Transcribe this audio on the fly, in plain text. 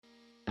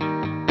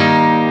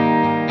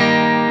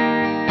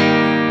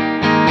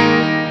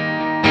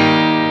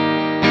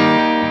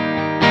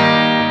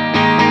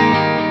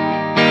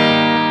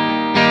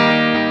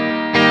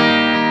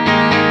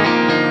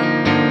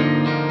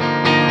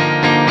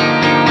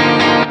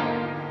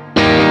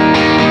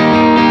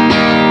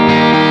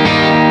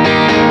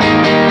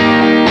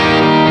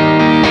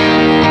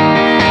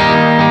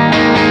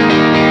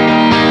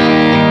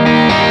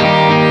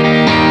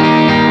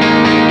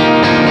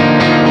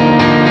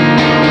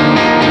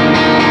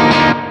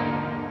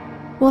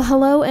Well,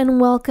 hello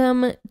and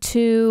welcome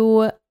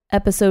to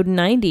episode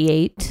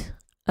 98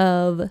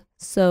 of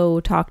So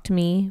Talk to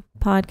Me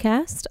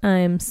podcast.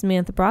 I'm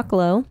Samantha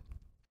Broccolo.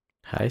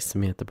 Hi,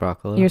 Samantha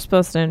Broccolo. You're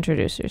supposed to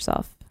introduce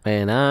yourself.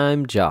 And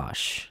I'm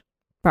Josh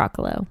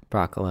Broccolo.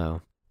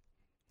 Broccolo.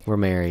 We're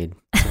married,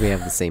 so we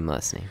have the same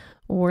last name.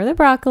 We're the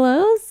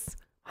Broccolos.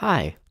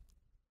 Hi.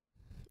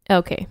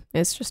 Okay,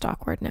 it's just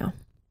awkward now.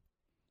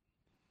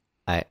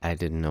 I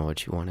didn't know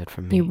what you wanted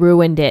from me. You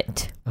ruined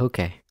it.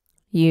 Okay.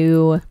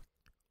 You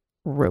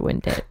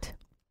ruined it.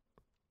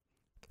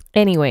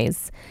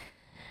 Anyways,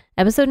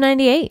 episode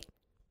 98.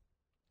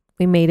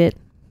 We made it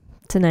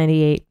to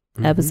 98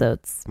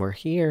 episodes. We're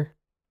here.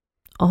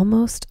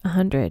 Almost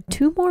 100.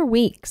 2 more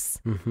weeks.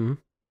 Mm-hmm.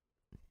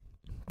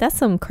 That's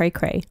some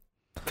cray-cray.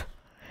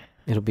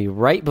 It'll be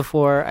right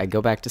before I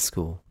go back to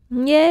school.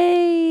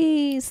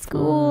 Yay!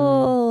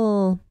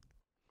 School!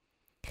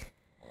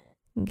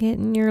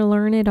 Getting your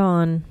learned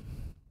on.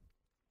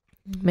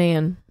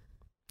 Man.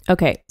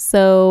 Okay,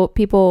 so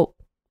people,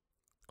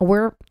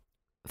 we're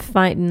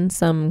fighting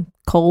some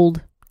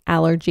cold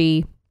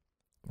allergy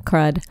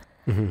crud.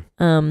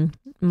 Mm-hmm.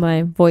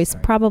 My voice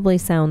probably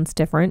sounds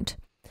different,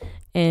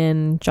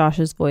 and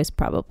Josh's voice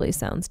probably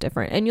sounds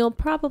different, and you'll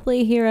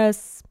probably hear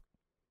us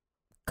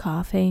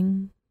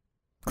coughing,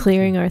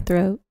 clearing our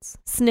throats,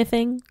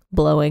 sniffing,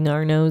 blowing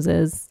our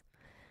noses.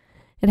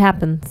 It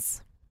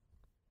happens.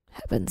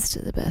 Happens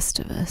to the best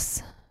of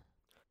us.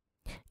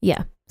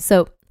 Yeah.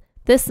 So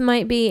this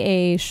might be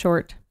a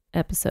short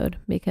episode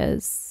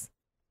because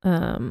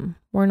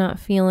we're not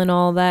feeling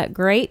all that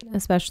great,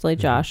 especially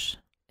Josh.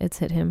 It's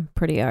hit him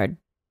pretty hard.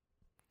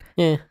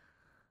 Yeah.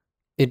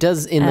 It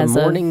does in the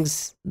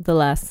mornings. The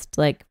last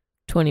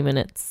 20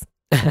 minutes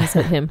has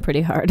hit him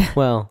pretty hard.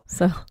 Well,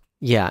 so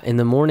yeah, in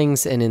the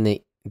mornings and in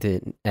the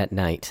at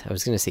night. I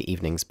was going to say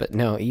evenings, but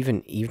no,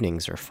 even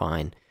evenings are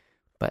fine.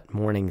 But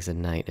mornings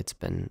and night, it's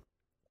been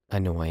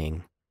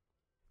annoying,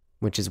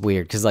 which is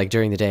weird because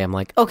during the day I'm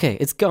like, okay,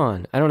 it's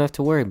gone. I don't have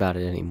to worry about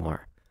it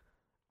anymore.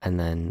 And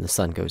then the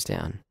sun goes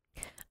down.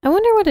 I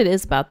wonder what it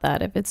is about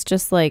that. If it's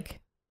just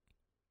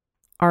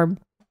our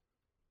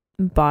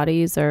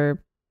bodies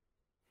are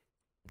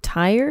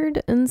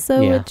tired and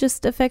so it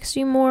just affects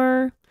you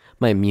more.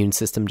 My immune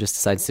system just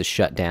decides to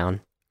shut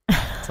down.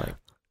 It's like,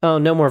 oh,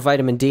 no more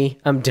vitamin D.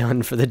 I'm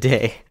done for the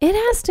day. It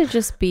has to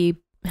just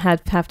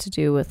have to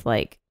do with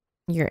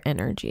your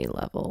energy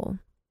level.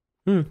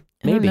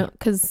 Maybe.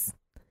 Because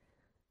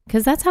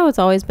that's how it's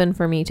always been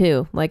for me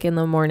too. In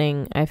the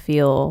morning, I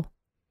feel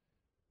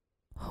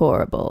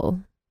horrible.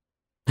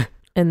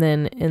 And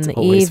then in the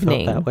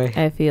evening,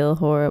 I feel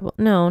horrible.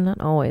 No, not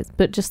always.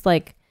 But just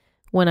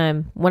when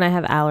I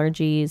have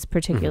allergies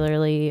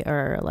particularly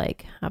or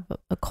have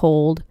a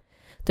cold,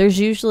 there's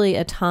usually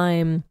a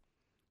time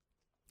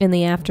in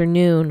the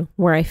afternoon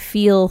where I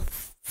feel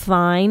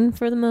fine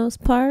for the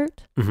most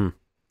part. Mm-hmm.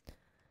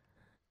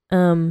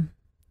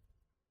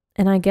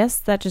 And I guess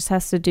that just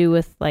has to do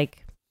with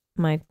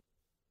my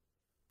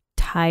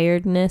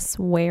tiredness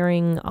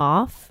wearing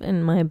off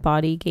and my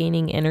body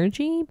gaining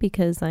energy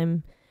because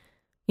I'm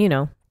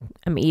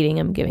eating,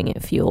 I'm giving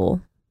it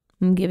fuel,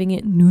 I'm giving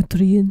it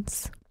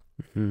nutrients.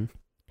 Mm-hmm.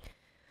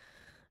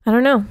 I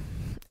don't know.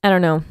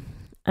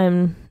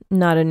 I'm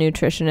not a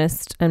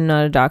nutritionist. I'm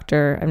not a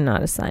doctor. I'm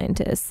not a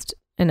scientist.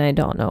 And I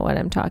don't know what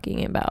I'm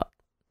talking about.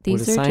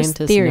 These are just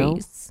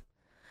theories.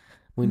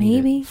 We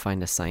maybe need to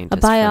find a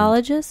scientist. A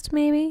biologist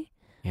friend. Maybe.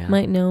 Yeah.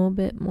 Might know a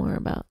bit more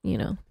about,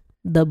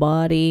 the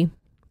body.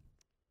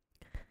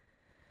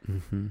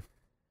 Mm-hmm.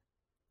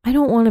 I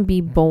don't want to be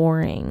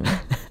boring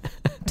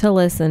to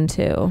listen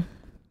to.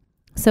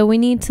 So we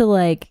need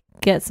to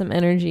get some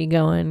energy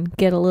going,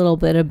 get a little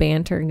bit of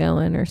banter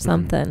going or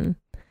something.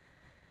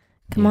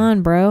 Come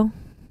on, bro.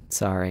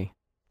 Sorry.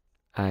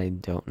 I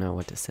don't know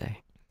what to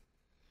say.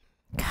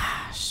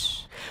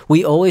 Gosh.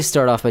 We always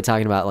start off by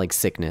talking about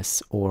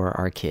sickness or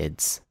our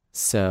kids.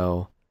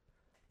 So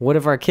what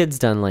have our kids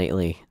done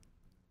lately?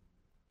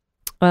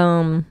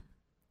 Not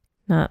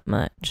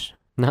much.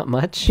 Not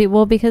much?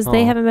 Well, because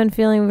they haven't been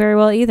feeling very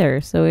well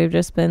either. So we've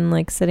just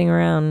been sitting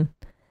around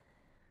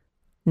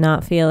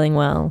not feeling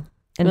well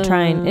and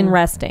trying and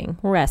resting.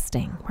 We're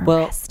resting.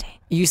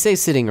 You say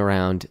sitting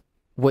around.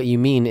 What you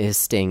mean is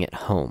staying at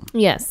home.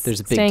 Yes.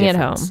 There's a big staying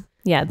difference. at home.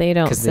 Yeah, they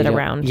don't sit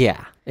around.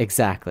 Yeah,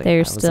 exactly.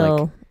 They're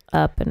still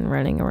up and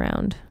running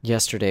around.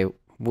 Yesterday,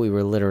 we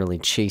were literally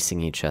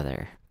chasing each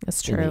other.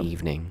 That's true. In the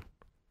evening.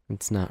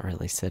 It's not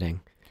really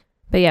sitting.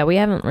 But yeah, we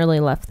haven't really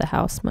left the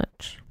house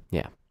much.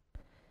 Yeah.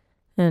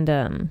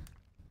 And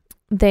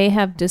they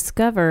have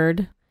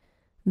discovered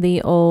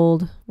the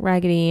old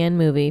Raggedy Ann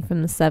movie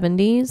from the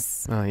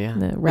 70s. Oh, yeah.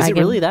 Is it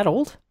really that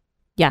old?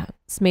 Yeah,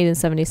 it's made in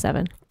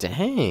 1977.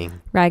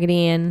 Dang.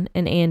 Raggedy Ann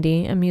and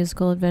Andy, a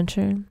musical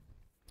adventure.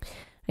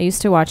 I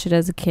used to watch it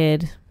as a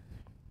kid.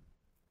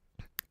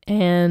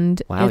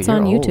 And it's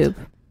on YouTube.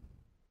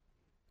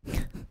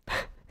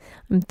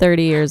 I'm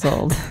 30 years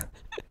old.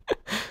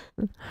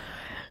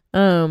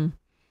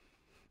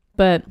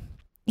 But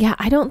yeah,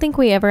 I don't think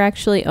we ever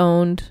actually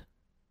owned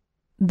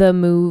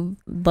the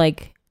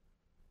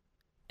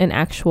an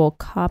actual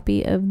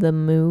copy of the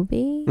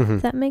movie, Mhm.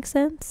 if that makes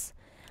sense.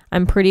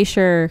 I'm pretty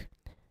sure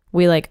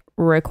we like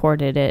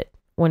recorded it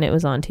when it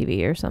was on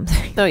TV or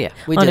something. Oh yeah,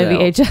 we on did a that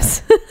all-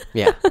 VHS.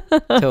 Yeah,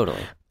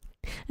 totally.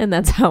 And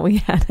that's how we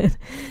had it.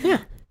 Yeah.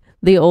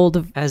 The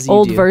old As you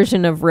old do.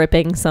 version of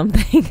ripping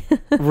something.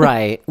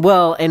 Right.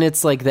 Well, and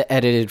it's like the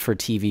edited for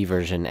TV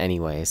version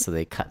anyway, so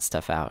they cut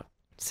stuff out.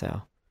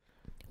 So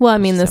Well, I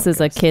mean, That's this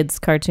how it is a goes. kids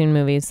cartoon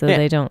movie, so Yeah.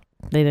 they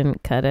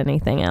didn't cut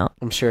anything out.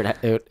 I'm sure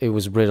it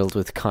was riddled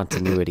with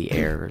continuity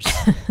errors,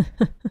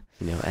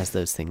 as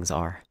those things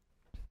are.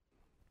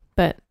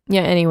 But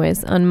yeah,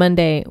 anyways, on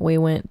Monday we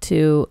went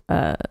to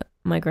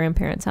my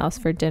grandparents' house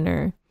for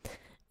dinner,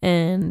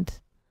 and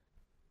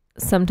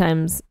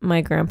sometimes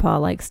my grandpa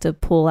likes to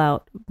pull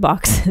out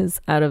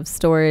boxes out of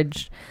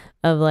storage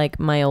of like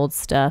my old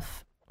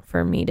stuff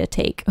for me to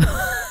take.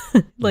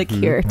 Like, Mhm.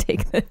 here,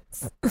 take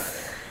this.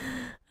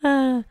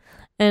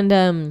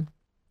 And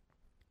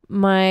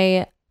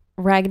my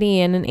Raggedy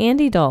Ann and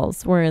Andy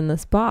dolls were in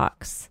this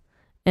box,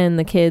 and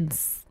the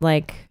kids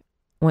like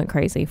went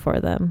crazy for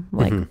them,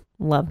 like Mhm.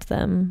 loved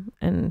them,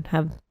 and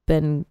have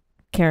been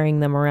carrying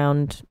them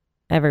around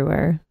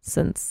everywhere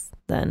since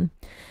then.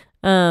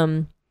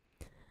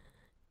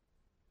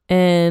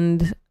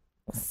 And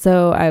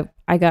so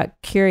I got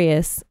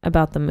curious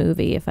about the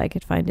movie, if I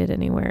could find it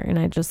anywhere, and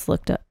I just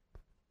looked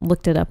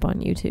it up on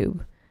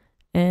YouTube,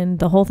 and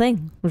the whole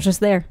thing was just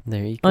there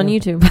There you go. on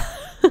YouTube.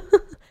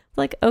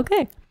 Like,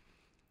 okay.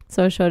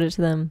 So I showed it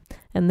to them,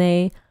 and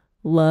they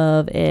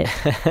love it.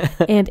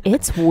 And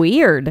it's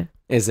weird.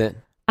 Is it?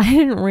 I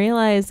didn't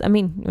realize, I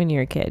mean, when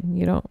you're a kid,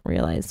 you don't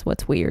realize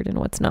what's weird and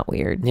what's not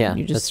weird. Yeah,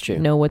 you just that's true.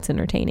 know what's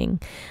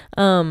entertaining.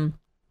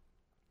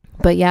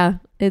 But yeah,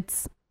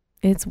 it's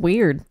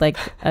weird. Like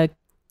a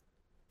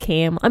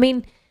I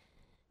mean,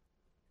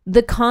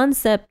 the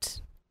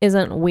concept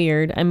isn't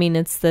weird. I mean,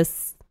 it's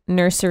this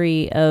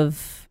nursery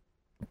of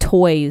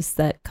toys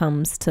that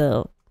comes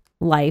to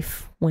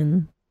life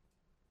when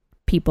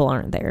people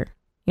aren't there,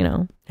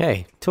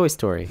 Hey, Toy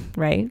Story.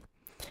 right?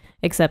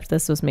 Except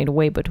this was made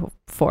way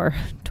before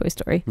Toy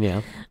Story.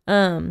 Yeah.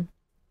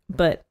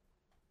 But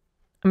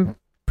I'm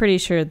pretty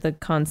sure the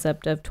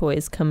concept of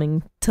toys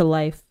coming to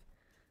life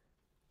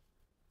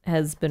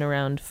has been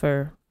around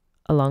for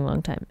a long,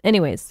 long time.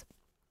 Anyways,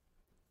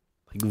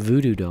 Like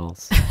voodoo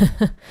dolls.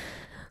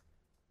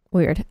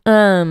 weird.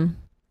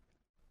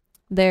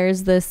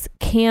 There's this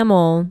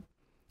camel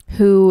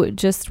who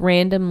just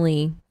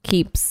randomly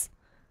keeps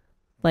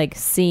like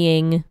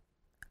seeing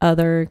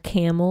other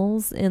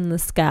camels in the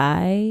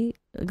sky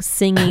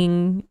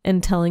singing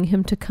and telling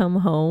him to come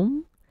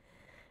home.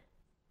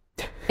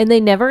 And they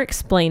never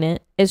explain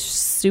it. It's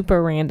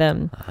super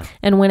random. Uh-huh.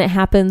 And when it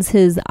happens,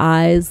 his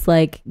eyes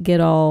like get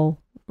all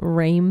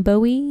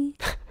rainbowy.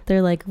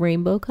 They're like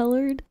rainbow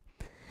colored.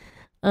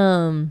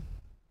 And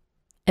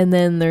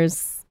then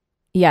there's,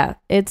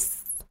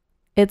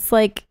 it's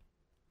like,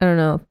 I don't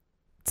know,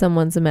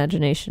 someone's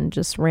imagination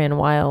just ran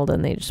wild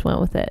and they just went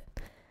with it.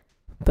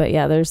 But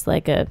yeah, there's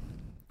like a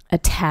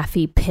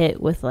taffy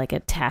pit with like a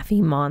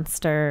taffy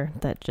monster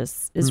that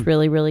just is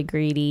really, really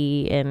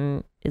greedy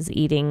and is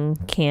eating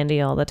candy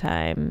all the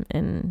time.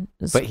 And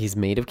But he's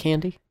made of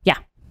candy? Yeah.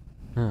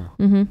 Oh.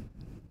 Mm-hmm.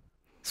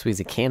 So he's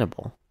a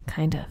cannibal.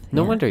 Kind of.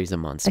 No yeah. wonder he's a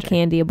monster. A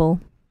candyable.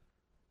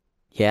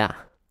 Yeah.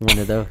 One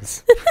of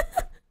those.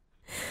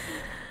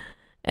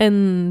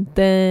 And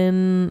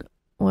then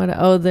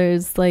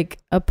there's like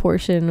a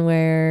portion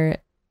where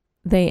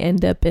they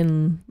end up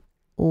in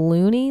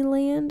Looney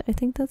Land. I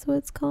think that's what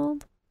it's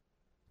called.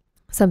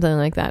 Something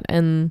like that.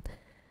 And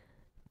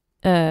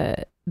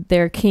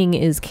their king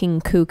is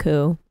King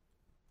Cuckoo.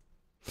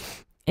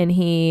 And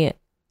he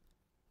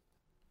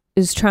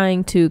is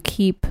trying to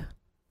keep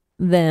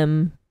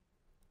them,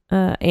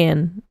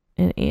 Anne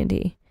and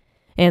Andy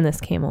and this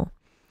camel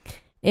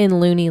in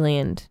Looney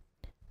Land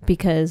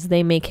because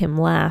they make him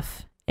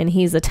laugh. And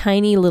he's a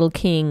tiny little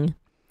king,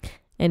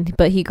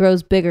 but he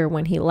grows bigger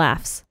when he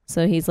laughs.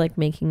 So he's like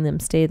making them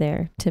stay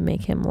there to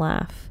make him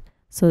laugh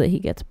so that he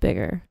gets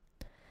bigger.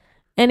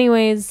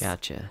 Anyways,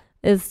 Gotcha.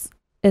 it's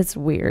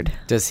weird.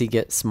 Does he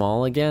get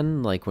small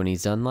again, like when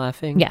he's done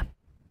laughing? Yeah.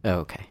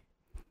 Oh, okay.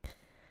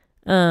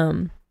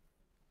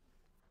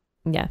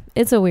 Yeah,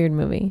 it's a weird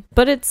movie,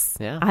 but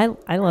Yeah.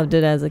 I loved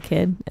it as a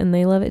kid, and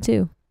they love it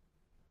too.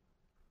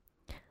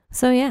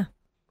 So yeah,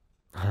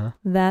 Huh?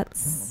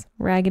 that's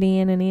Raggedy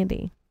Ann and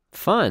Andy,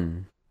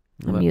 Fun.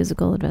 a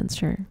musical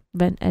adventure.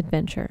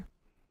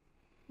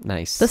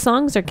 Nice. The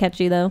songs are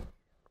catchy though.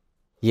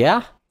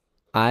 Yeah.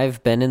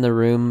 I've been in the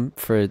room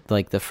for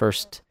like the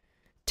first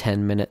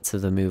 10 minutes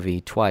of the movie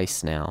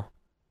twice now.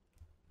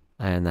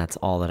 And that's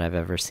all that I've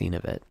ever seen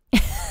of it.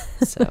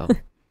 So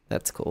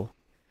that's cool.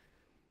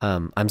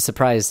 I'm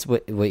surprised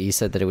what you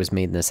said that it was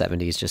made in the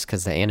 70s just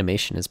because the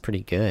animation is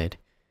pretty good.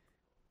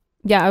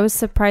 Yeah, I was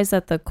surprised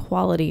that the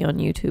quality on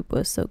YouTube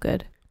was so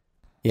good.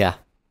 Yeah.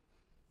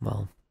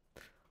 Well,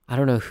 I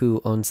don't know who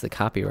owns the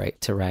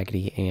copyright to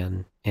Raggedy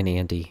Ann and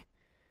Andy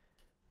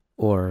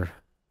or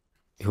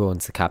who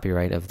owns the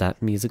copyright of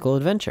that musical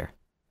adventure.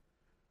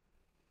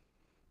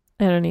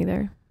 I don't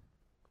either.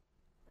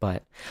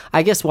 But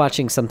I guess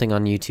watching something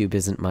on YouTube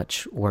isn't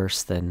much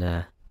worse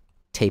than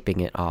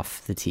taping it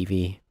off the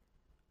TV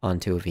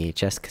onto a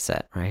VHS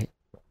cassette, right?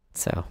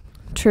 So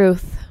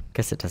Truth. I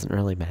guess it doesn't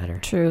really matter.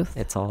 Truth.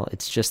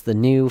 It's just the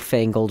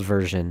newfangled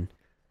version.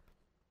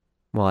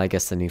 Well, I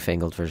guess the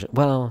newfangled version.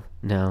 Well,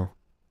 no,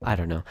 I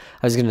don't know.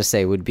 I was going to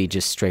say it would be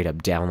just straight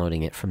up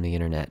downloading it from the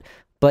internet.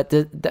 But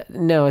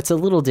no, it's a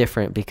little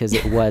different because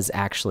it was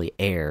actually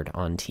aired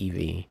on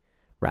TV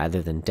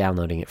rather than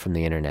downloading it from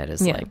the internet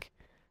is like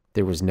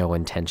there was no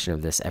intention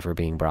of this ever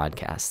being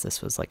broadcast.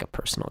 This was like a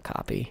personal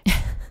copy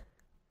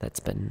that's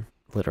been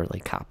literally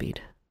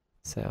copied.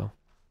 So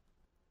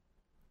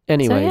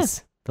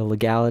anyways, the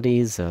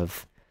legalities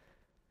of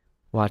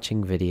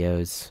watching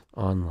videos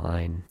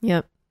online.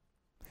 Yep.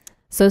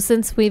 So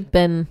since we've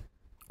been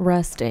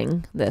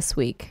resting this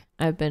week,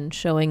 I've been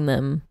showing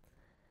them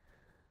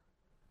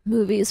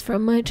movies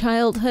from my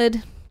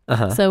childhood.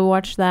 So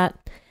watch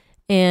that.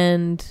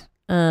 And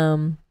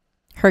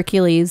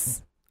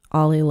Hercules.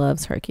 Ollie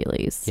loves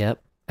Hercules.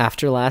 Yep.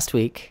 After last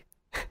week,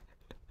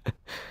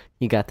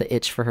 you got the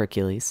itch for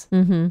Hercules.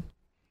 Mm-hmm.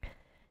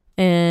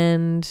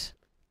 And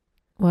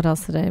what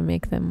else did I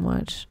make them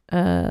watch?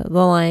 The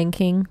Lion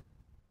King.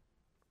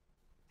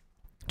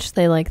 Which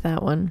they like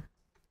that one.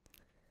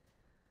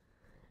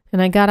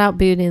 And I got out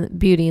Beauty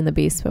and the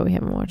Beast, but we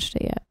haven't watched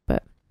it yet.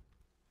 But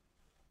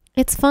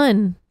it's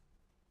fun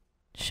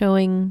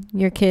showing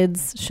your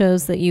kids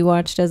shows that you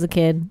watched as a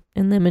kid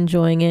and them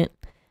enjoying it.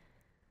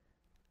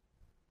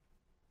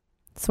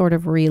 Sort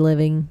of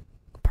reliving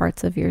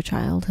parts of your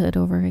childhood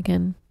over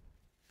again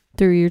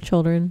through your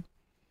children.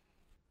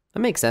 That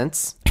makes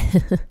sense.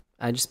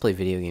 I just play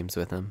video games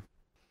with them.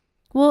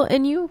 Well,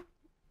 and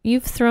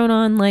you've thrown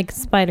on like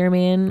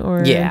Spider-Man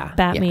or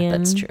Batman. Yeah,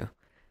 that's true.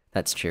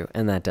 That's true.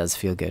 And that does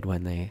feel good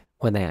when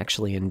they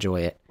actually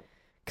enjoy it.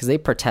 Because they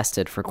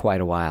protested for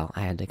quite a while.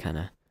 I had to kind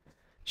of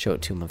show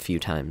it to them a few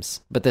times.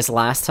 But this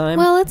last time...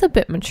 Well, it's a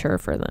bit mature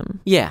for them.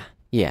 Yeah,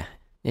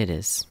 it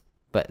is.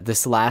 But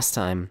this last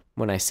time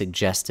when I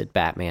suggested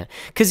Batman...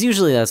 Because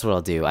usually that's what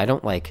I'll do. I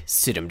don't like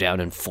sit them down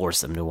and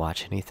force them to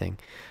watch anything.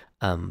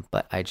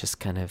 But I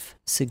just kind of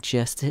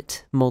suggest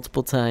it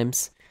multiple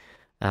times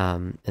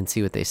and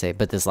see what they say.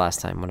 But this last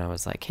time when I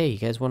was like, hey, you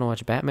guys want to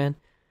watch Batman?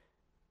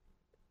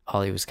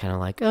 Ollie was kind of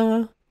like,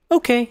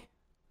 okay.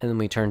 And then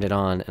we turned it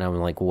on and I'm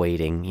like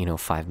waiting,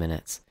 5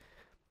 minutes,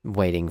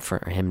 waiting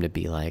for him to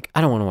be like,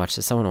 I don't want to watch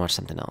this. I want to watch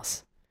something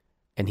else.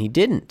 And he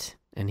didn't.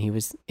 And he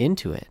was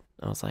into it.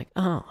 I was like,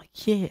 oh,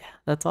 yeah,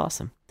 that's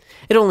awesome.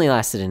 It only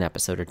lasted an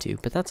episode or two,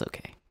 but that's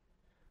okay.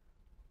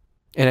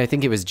 And I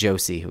think it was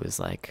Josie who was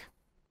like,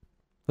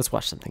 let's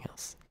watch something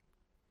else.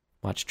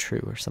 Watch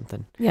True or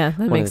something. Yeah,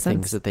 that makes sense. One of the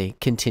things that they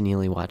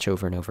continually watch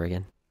over and over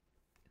again.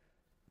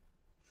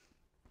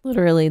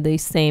 Literally the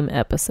same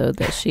episode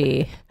that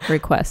she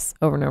requests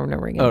over and over and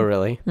over again. Oh,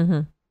 really?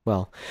 Mm-hmm.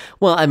 Well,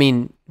 I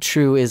mean,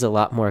 True is a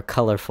lot more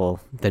colorful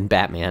than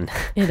Batman.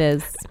 It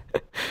is.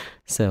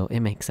 So it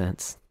makes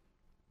sense.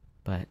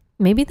 But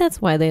maybe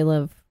that's why they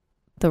love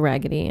the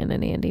Raggedy Ann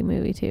and Andy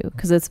movie too,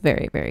 because it's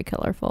very, very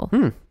colorful.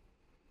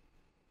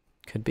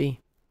 Could be.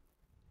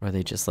 Or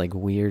they just like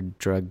weird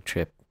drug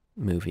trip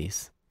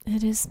movies.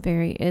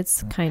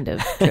 It's kind of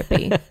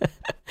trippy.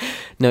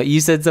 No,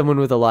 you said someone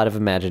with a lot of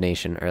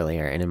imagination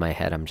earlier, and in my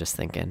head I'm just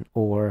thinking,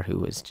 or who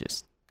was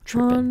just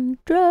tripping. On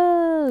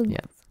drugs.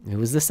 Yeah. It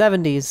was the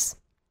 70s.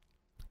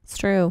 It's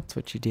true. That's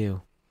what you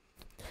do.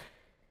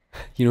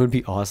 You know, it'd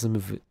be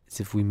awesome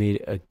if we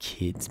made a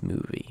kids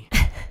movie.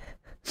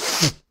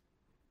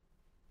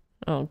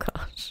 Oh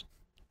gosh.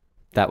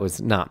 That was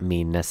not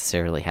me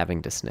necessarily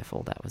having to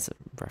sniffle. That was a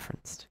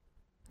reference to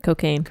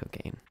Cocaine. So,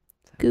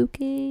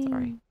 Cocaine.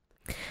 sorry.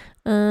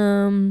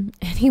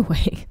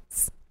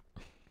 Anyways.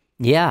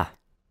 Yeah.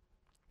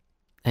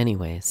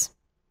 Anyways.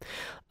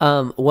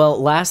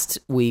 Well, last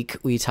week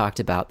we talked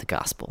about the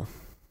gospel,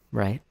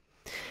 right?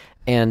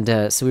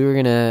 And so we were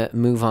going to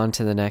move on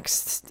to the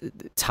next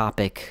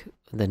topic,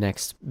 the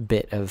next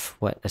bit of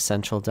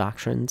essential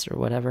doctrines or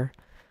whatever.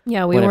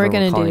 Yeah, we were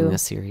going to do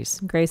this series.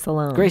 Grace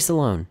Alone. Grace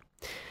Alone.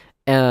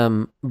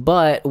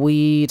 But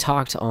we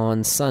talked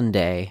on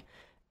Sunday,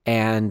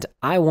 and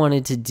I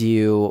wanted to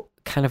do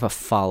kind of a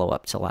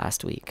follow-up to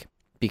last week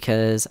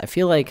because I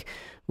feel like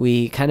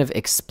we kind of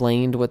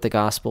explained what the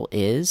gospel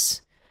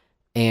is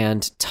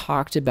and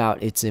talked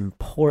about its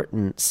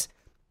importance,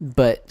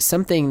 but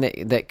something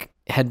that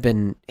had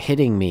been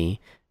hitting me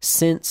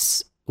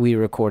since we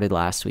recorded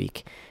last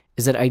week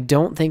is that I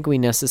don't think we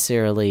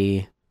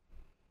necessarily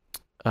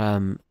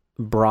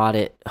brought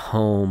it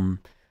home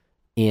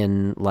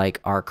in like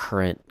our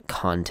current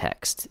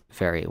context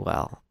very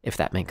well, if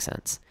that makes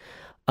sense.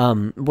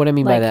 What I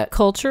mean by that,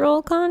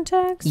 cultural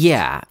context?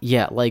 Yeah.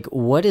 Like,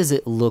 what does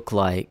it look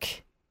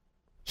like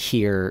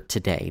here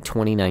today,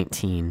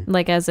 2019?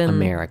 Like, as in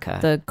America,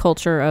 the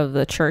culture of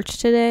the church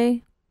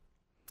today?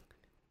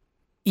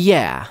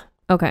 Yeah.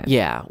 Okay.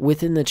 Yeah,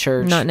 within the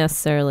church, not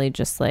necessarily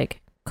just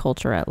like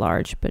culture at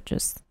large, but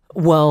just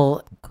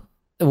well.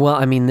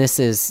 I mean, this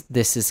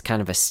is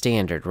kind of a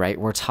standard, right?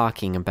 We're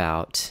talking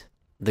about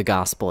the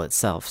gospel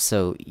itself.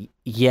 So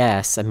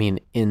yes, I mean,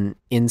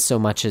 in so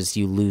much as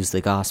you lose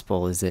the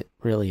gospel, is it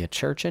really a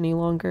church any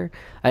longer?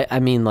 I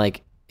mean,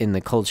 like in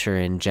the culture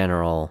in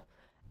general,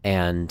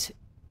 and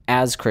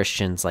as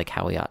Christians, like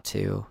how we ought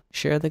to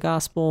share the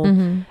gospel,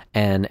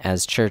 and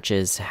as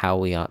churches, how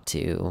we ought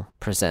to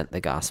present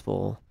the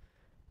gospel,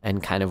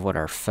 and kind of what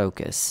our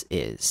focus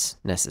is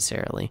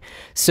necessarily.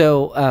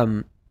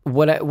 So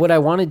what I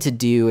wanted to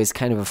do as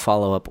kind of a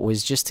follow-up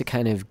was just to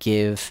kind of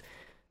give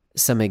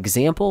some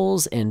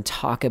examples and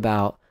talk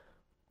about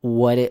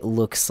what it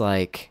looks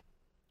like,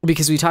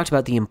 because we talked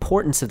about the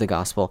importance of the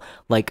gospel.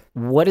 Like,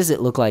 what does it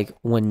look like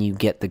when you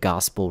get the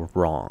gospel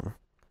wrong?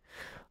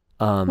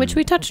 Which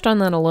we touched on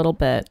that a little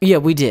bit. Yeah,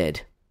 we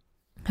did.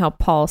 How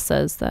Paul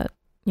says that,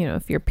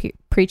 if you're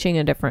preaching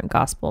a different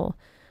gospel,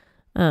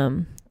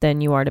 then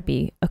you are to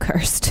be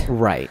accursed.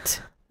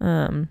 Right.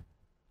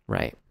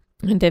 Right.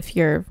 And if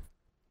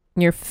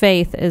your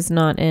faith is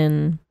not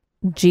in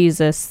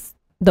Jesus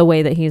the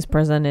way that he's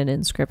presented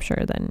in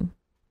scripture, then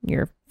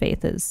your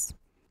faith is,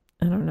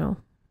 I don't know,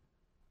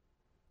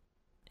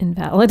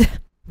 invalid.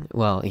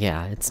 Well,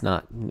 yeah, it's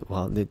not,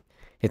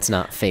 it's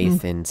not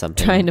faith in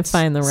something. Trying to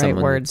find the right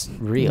words.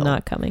 Real.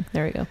 Not coming.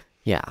 There we go.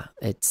 Yeah,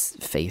 it's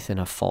faith in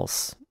a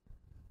false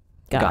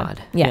God.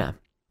 Yeah.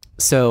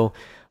 So,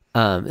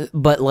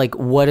 but like,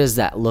 what does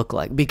that look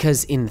like?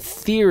 Because in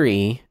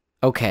theory,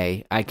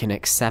 okay, I can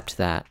accept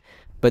that,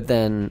 but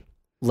then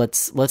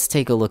let's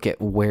take a look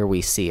at where we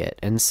see it.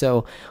 And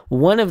so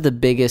one of the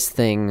biggest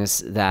things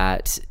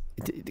that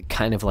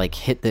kind of like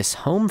hit this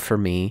home for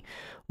me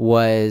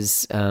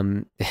was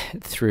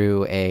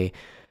through a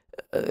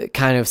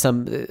kind of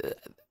some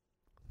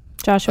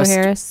Joshua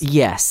Harris.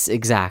 Yes,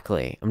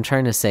 exactly. I'm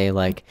trying to say,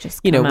 like,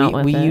 Just we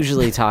it.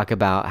 usually talk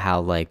about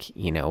how, like,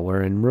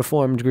 we're in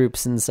reformed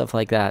groups and stuff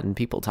like that, and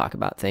people talk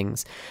about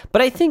things.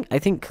 But I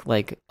think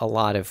like a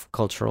lot of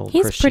cultural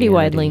He's Christianity, pretty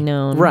widely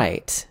known.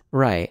 Right.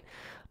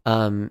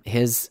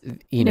 His,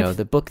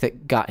 the book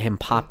that got him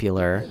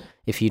popular,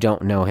 if you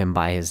don't know him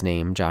by his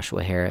name,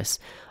 Joshua Harris,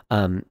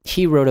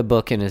 he wrote a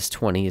book in his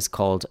 20s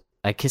called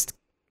I Kissed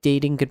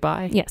Dating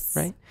Goodbye. Yes.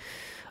 Right.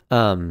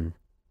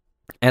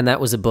 And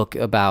that was a book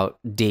about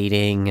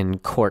dating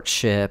and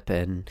courtship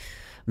and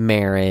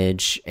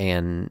marriage,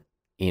 and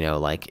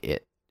like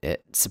it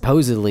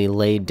supposedly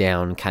laid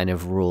down kind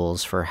of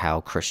rules for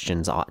how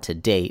Christians ought to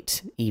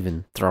date,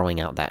 even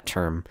throwing out that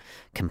term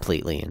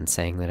completely and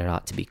saying that it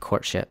ought to be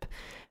courtship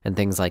and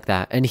things like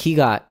that. And he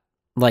got,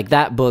 like,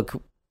 that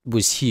book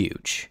was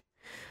huge.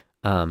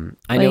 I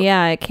know.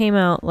 Yeah, it came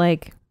out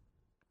like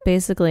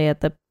basically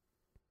at the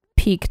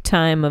peak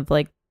time of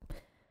like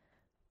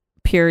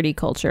purity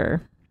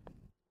culture.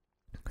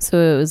 So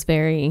it was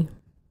very...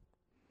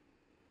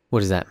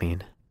 What does that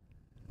mean?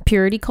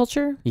 Purity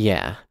culture?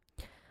 Yeah.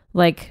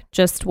 Like,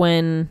 just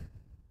when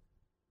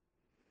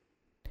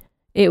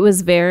it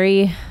was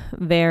very,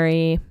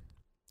 very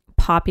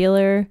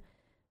popular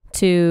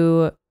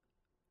to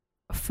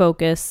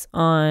focus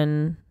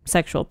on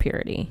sexual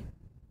purity.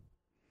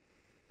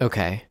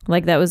 Okay.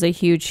 Like, that was a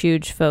huge,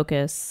 huge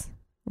focus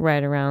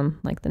right around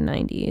like the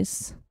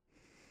 90s.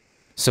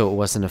 So it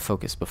wasn't a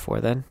focus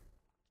before then?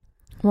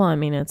 Well, I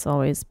mean, it's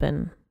always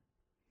been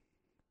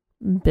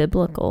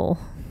biblical,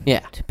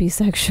 to be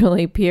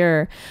sexually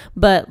pure,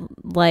 but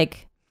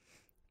like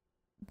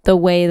the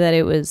way that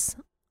it was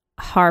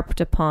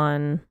harped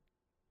upon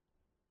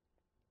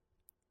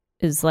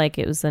is like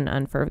it was an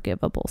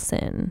unforgivable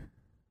sin.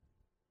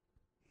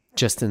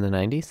 Just in the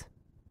 90s?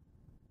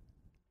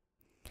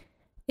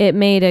 It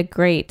made a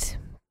great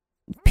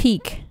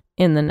peak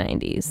in the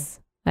 90s,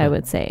 I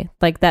would say.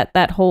 Like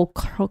that whole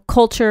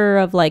culture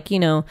of like,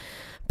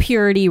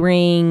 purity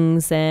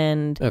rings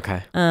and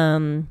okay.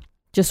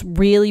 Just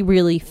really,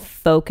 really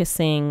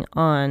focusing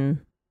on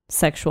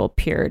sexual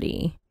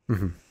purity.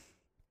 Mm-hmm.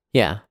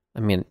 Yeah. I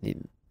mean,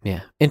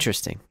 yeah.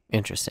 Interesting.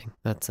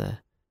 That's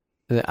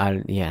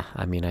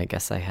I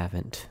guess I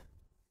haven't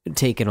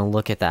taken a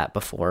look at that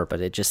before,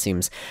 but it just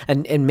seems,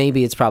 and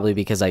maybe it's probably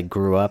because I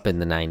grew up in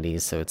the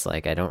 90s, so it's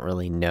like I don't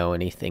really know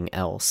anything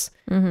else.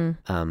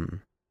 Mm-hmm.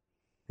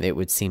 It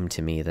would seem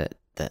to me that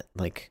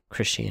like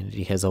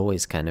Christianity has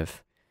always kind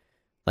of,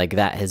 like,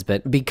 that has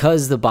been,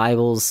 because the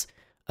Bible's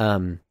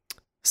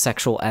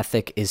sexual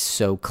ethic is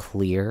so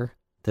clear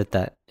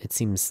that it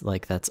seems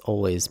like that's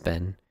always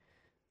been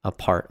a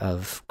part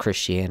of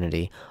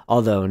Christianity.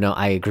 Although, no,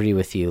 I agree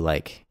with you,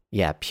 like,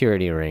 yeah,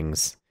 purity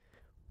rings,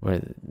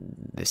 where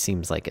it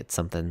seems like it's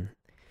something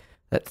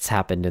that's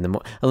happened in the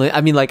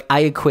I mean, like,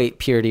 I equate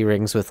purity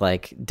rings with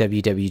like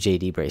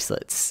WWJD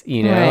bracelets,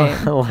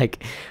 Right.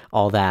 Like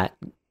all that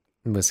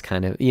was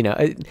kind of,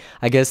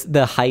 I guess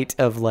the height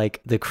of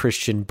like the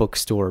Christian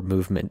bookstore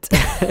movement,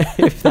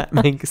 if that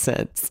makes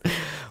sense,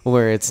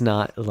 where it's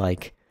not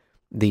like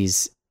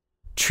these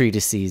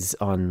treatises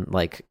on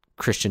like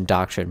Christian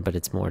doctrine, but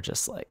it's more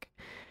just like,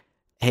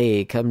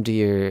 hey, come to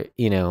your,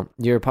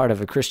 you're a part of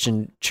a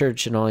Christian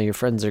church and all your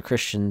friends are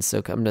Christians,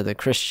 so come to the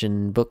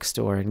Christian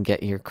bookstore and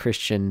get your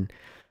Christian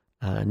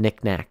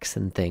knickknacks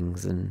and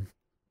things and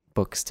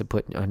books to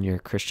put on your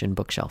Christian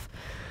bookshelf.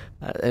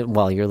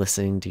 while you're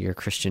listening to your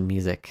Christian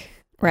music,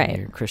 Right. in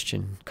your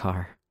Christian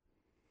car.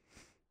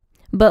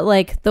 But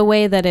like the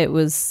way that it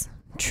was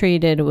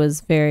treated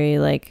was very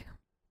like,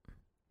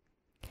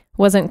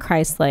 wasn't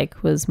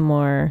Christ-like, was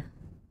more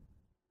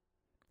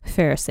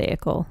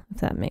Pharisaical,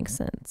 if that makes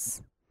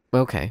sense.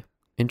 Okay,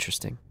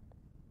 interesting.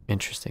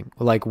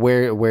 Like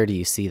where do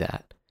you see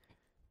that?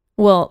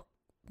 Well,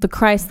 the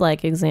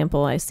Christ-like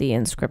example I see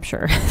in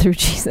Scripture through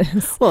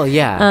Jesus. Well,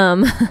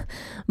 yeah.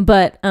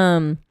 But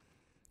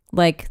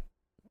like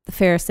the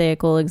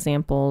Pharisaical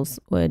examples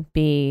would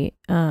be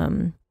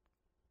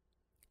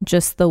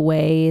just the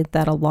way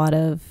that a lot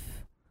of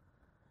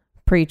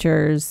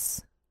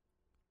preachers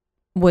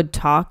would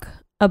talk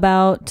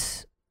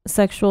about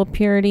sexual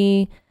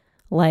purity.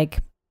 Like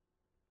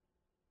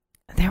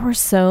there were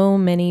so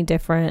many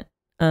different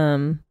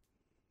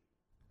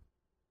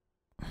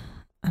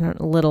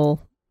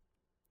little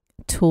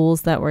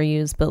tools that were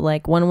used, but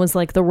like one was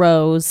like the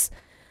rose,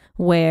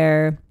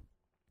 where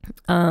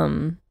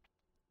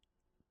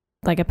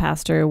like a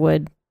pastor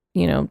would,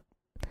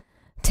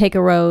 take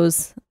a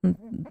rose,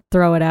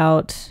 throw it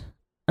out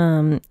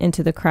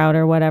into the crowd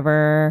or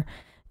whatever,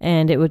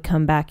 and it would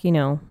come back,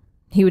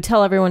 he would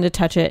tell everyone to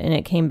touch it, and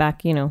it came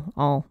back,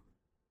 all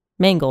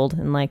mangled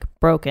and like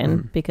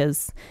broken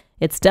because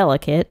it's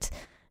delicate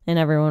and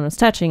everyone was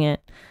touching it.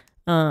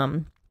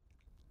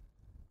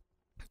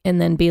 And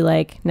then be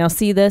like, now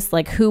see this,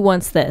 like who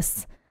wants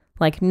this?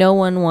 Like no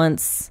one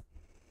wants,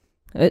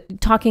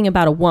 talking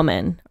about a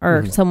woman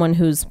or someone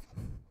who's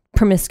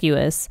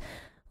promiscuous,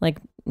 like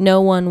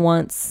no one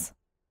wants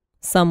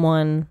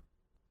someone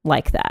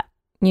like that.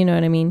 You know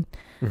what I mean?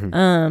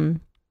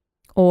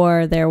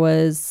 Or there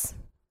was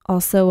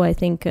also, I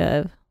think,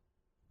 I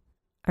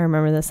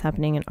remember this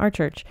happening in our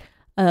church,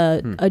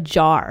 a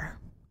jar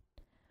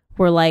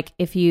where like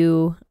if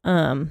you,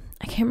 I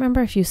can't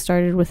remember if you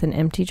started with an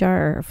empty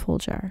jar or a full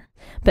jar,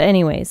 but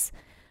anyways,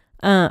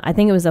 I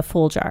think it was a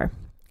full jar,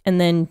 and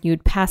then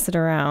you'd pass it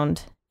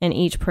around and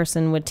each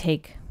person would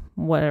take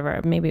whatever,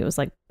 maybe it was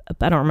like,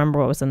 I don't remember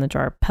what was in the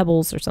jar,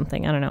 pebbles or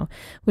something, I don't know,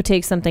 would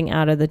take something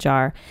out of the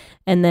jar,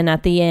 and then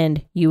at the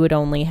end you would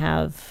only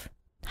have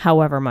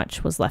however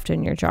much was left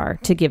in your jar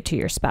to give to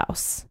your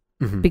spouse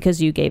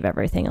because you gave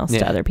everything else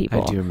to other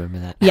people. I do remember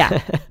that.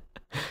 Yeah.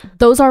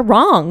 Those are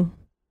wrong.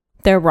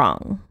 They're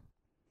wrong.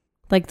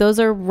 Like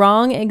those are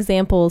wrong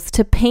examples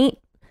to paint,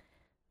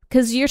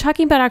 because you're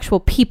talking about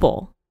actual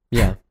people.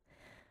 Yeah.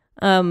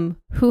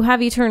 Who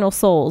have eternal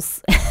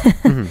souls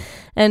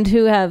and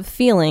who have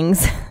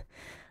feelings,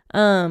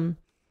 and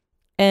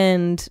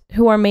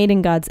who are made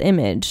in God's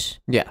image.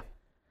 Yeah.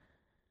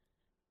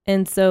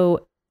 And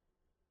so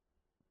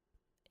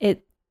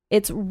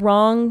it's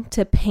wrong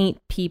to paint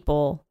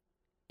people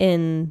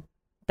in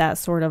that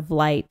sort of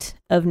light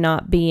of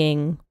not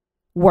being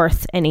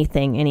worth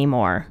anything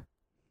anymore.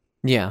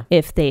 Yeah.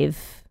 If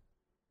they've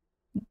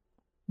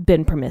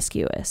been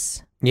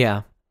promiscuous.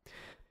 Yeah.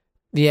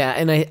 Yeah,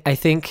 and I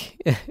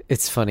think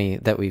it's funny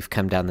that we've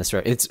come down this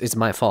road. It's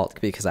my fault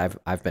because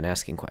I've been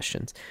asking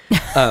questions.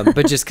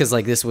 But just cuz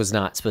like this was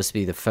not supposed to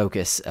be the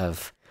focus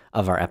of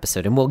our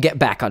episode, and we'll get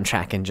back on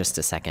track in just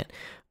a second.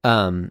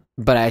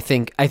 But I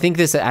think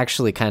this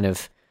actually kind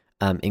of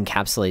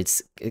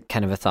encapsulates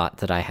kind of a thought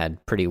that I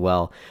had pretty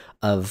well,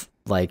 of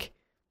like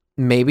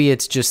maybe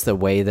it's just the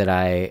way that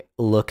I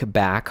look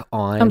back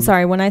on. I'm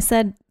sorry, when I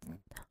said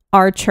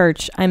our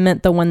church, I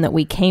meant the one that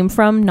we came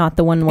from, not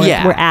the one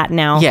we're at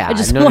now. Yeah, I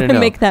just want to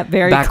make that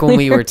very back clear. When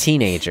we were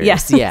teenagers.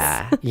 Yes.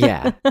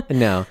 Yeah.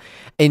 No.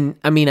 And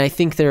I mean, I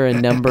think there are a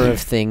number of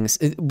things.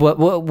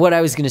 What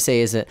I was going to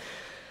say is that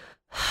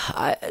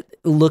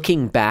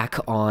looking back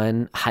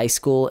on high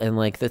school and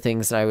like the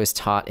things that I was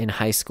taught in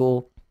high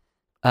school,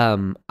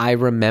 I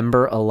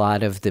remember a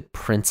lot of the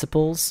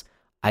principles.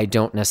 I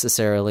don't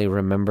necessarily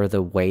remember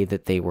the way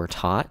that they were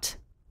taught.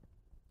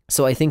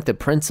 So I think the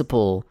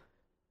principle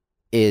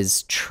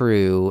is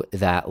true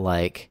that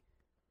like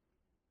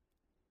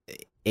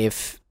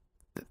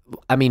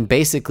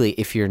basically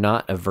if you're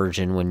not a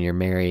virgin when you're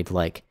married,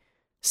 like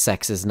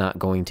sex is not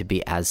going to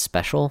be as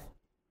special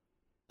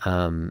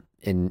in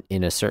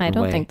a certain way. I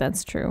don't think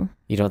that's true.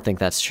 You don't think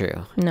that's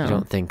true? No. You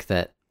don't think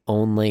that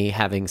only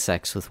having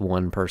sex with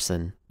one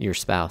person, your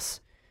spouse,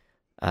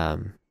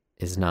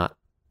 is not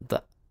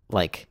the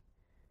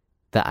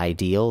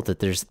ideal, that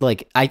there's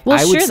like I would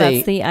say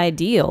that's the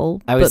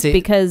ideal. I would say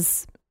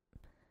because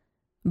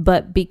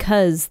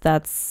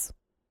that's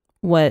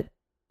what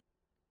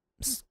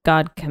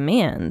God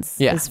commands,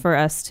 is for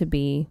us to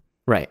be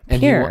right,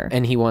 pure.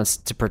 And he wants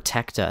to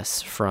protect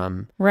us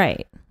from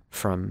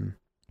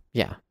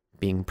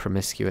being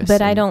promiscuous.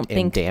 But I don't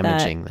think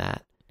damaging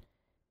that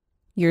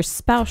your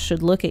spouse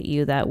should look at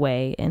you that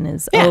way and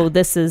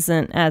this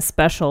isn't as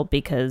special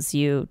because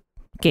you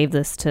gave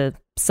this to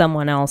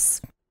someone else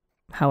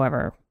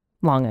however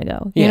long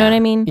ago. You know what I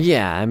mean?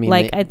 Yeah, I mean,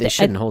 like they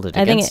shouldn't hold it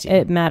against you. I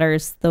think it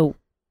matters the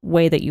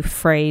way that you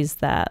phrase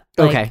that.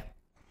 Okay.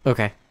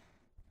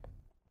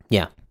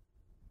 Yeah.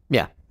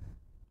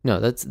 No,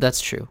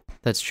 that's true.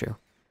 That's true.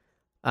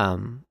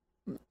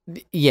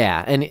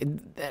 Yeah,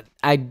 and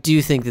I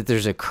do think that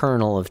there's a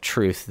kernel of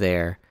truth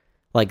there.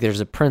 Like, there's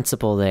a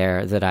principle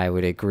there that I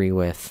would agree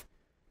with,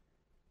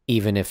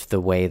 even if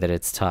the way that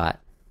it's taught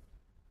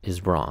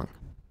is wrong.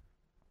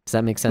 Does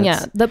that make sense?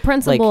 Yeah, the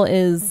principle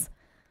is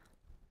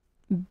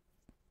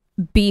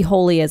be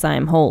holy as I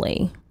am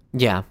holy.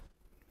 Yeah.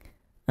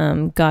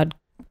 God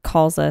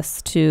calls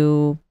us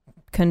to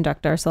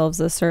conduct ourselves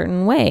a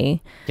certain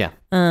way. Yeah.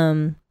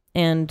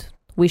 And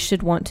we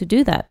should want to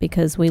do that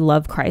because we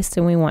love Christ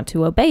and we want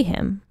to obey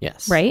him.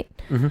 Yes. Right?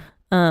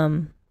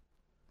 Mm-hmm.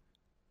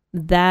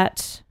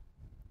 That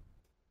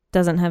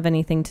doesn't have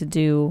anything to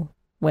do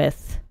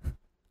with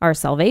our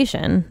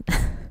salvation.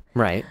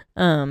 Right.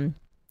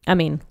 I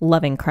mean,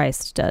 loving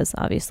Christ does.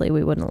 Obviously,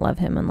 we wouldn't love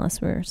him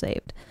unless we were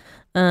saved.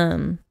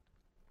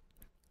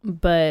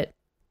 But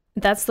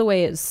that's the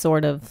way it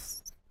sort of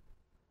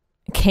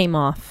came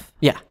off.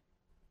 Yeah.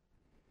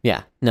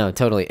 Yeah. No,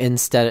 totally.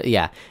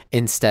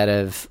 Instead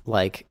of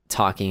like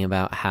talking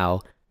about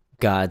how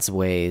God's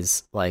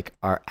ways like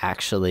are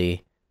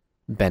actually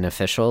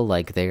beneficial,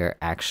 like they are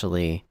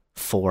actually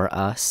for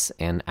us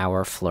and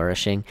our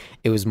flourishing,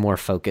 it was more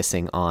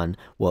focusing on,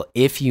 well,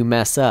 if you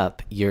mess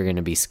up, you're going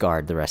to be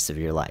scarred the rest of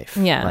your life.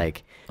 Yeah.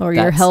 Like, or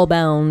you're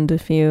hellbound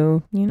if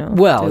you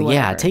well,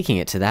 yeah, taking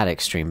it to that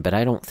extreme, but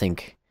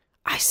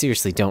I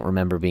seriously don't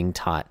remember being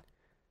taught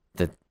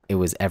that it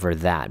was ever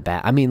that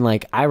bad. I mean,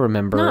 like, I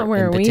remember not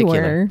where in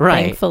particular, we were,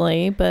 right?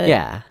 Thankfully, but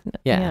yeah.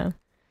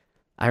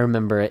 I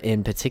remember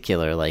in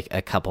particular, like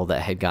a couple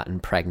that had gotten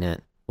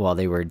pregnant while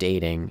they were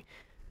dating,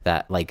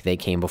 that like they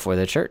came before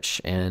the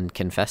church and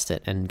confessed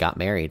it and got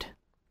married,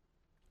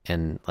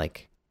 and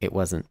like it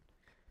wasn't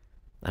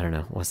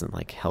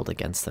like held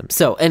against them.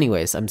 So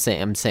anyways, I'm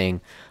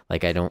saying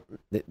like I don't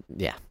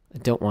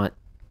want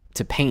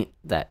to paint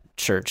that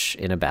church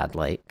in a bad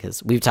light,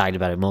 because we've talked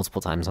about it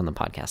multiple times on the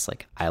podcast.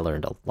 Like, I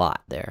learned a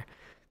lot there.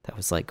 That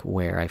was like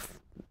where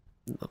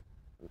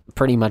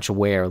pretty much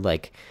where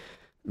like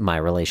my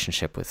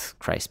relationship with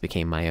Christ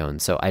became my own.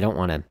 So I don't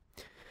want to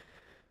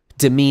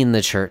demean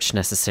the church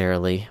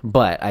necessarily,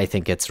 but I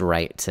think it's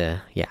right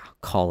to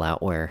call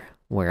out where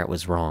it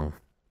was wrong.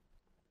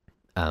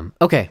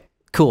 Okay,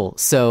 cool.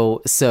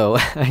 So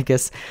I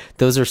guess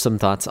those are some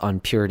thoughts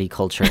on purity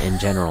culture in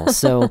general.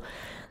 So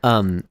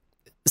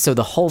so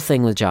the whole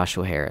thing with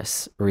Joshua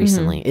Harris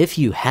recently, if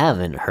you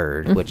haven't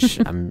heard,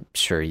 which I'm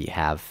sure you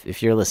have,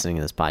 if you're listening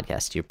to this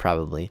podcast, you're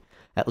probably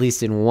at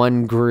least in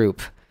one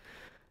group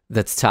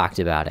that's talked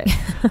about it.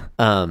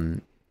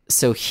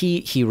 So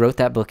he wrote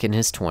that book in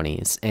his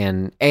 20s,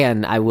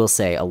 and I will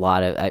say a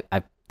lot of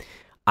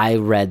I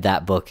read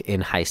that book in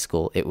high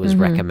school. It was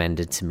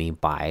recommended to me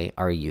by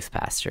our youth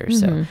pastor.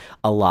 So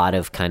a lot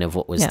of kind of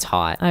what was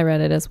taught. I read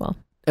it as well.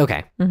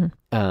 Okay.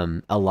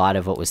 A lot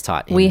of what was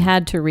taught. We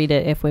had to read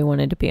it if we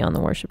wanted to be on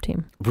the worship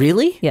team.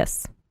 Really?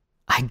 Yes.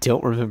 I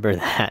don't remember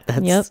that.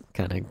 That's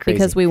kind of crazy.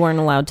 Because we weren't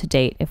allowed to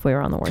date if we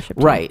were on the worship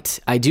team. Right.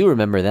 I do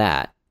remember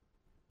that.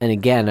 And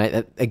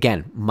again,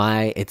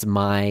 it's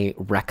my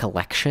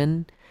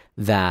recollection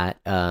that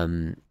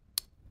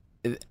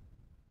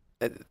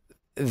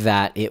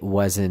that it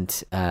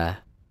wasn't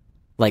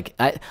like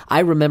I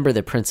remember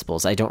the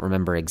principles. I don't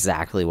remember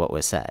exactly what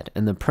was said.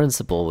 And the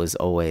principle was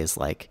always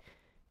like,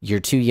 you're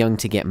too young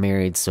to get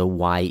married, so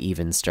why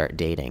even start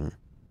dating?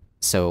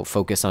 So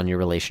focus on your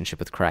relationship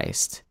with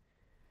Christ.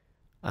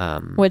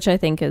 Which I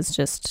think is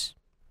just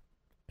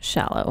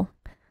shallow.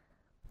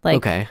 Like,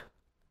 okay.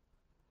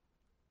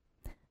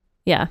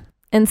 Yeah.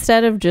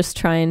 Instead of just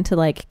trying to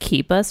like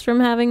keep us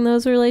from having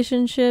those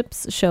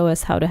relationships, show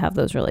us how to have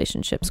those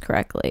relationships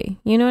correctly.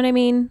 You know what I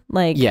mean?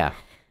 Like, yeah.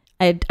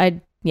 I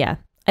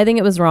think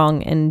it was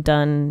wrong and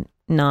done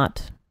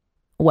not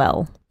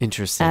well.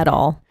 Interesting. At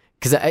all.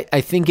 Because I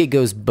think it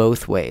goes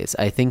both ways.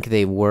 I think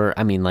they were,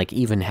 I mean, like,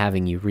 even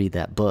having you read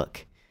that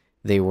book,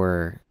 they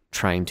were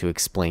trying to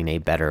explain a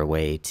better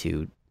way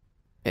to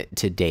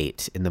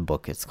date. In the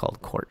book, it's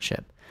called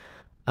courtship.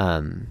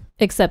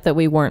 Except that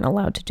we weren't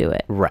allowed to do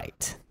it.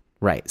 Right.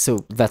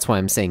 So that's why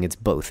I'm saying it's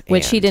both.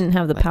 Which he didn't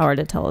have the power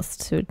to tell us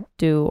to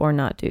do or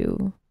not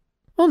do.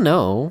 Well,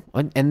 no.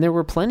 And there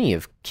were plenty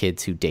of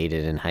kids who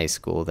dated in high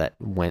school that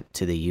went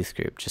to the youth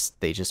group.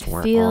 They just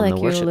weren't on the worship team. I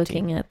feel like you're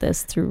looking at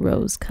this through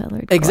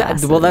rose-colored Exactly.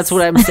 glasses. Well, that's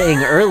what I'm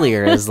saying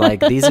earlier is like,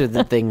 these are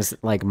the things,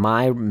 like,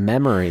 my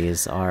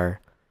memories are,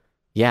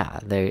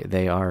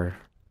 they are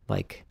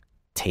like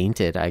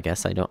tainted, I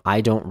guess.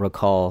 I don't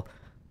recall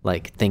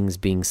like things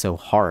being so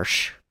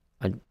harsh.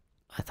 I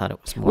thought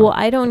it was more. Well,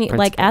 I don't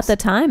like at the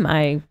time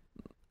I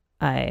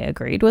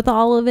agreed with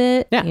all of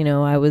it. Yeah. You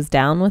know, I was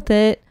down with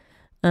it.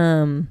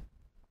 It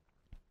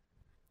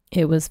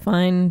was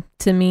fine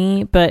to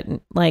me, but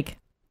like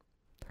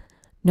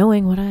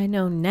knowing what I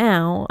know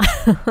now,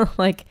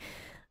 like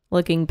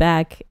looking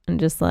back and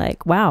just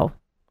like, wow,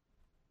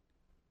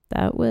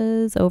 that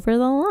was over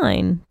the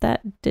line.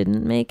 That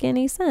didn't make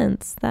any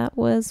sense. That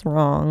was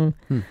wrong.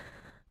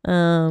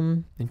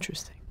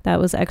 Interesting. That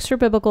was extra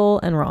biblical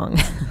and wrong.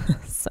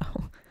 So.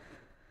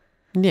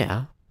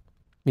 Yeah.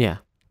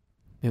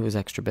 It was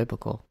extra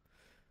biblical.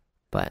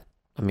 But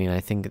I mean, I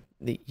think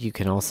that you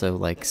can also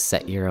like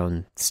set your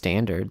own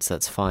standards.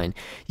 That's fine.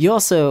 You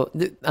also,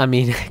 I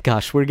mean,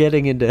 gosh, we're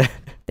getting into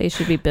They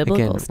should be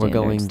biblical again. standards. We're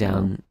going though.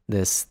 down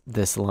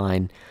this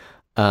line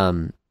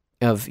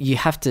of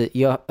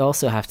you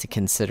also have to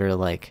consider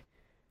like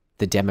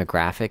the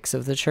demographics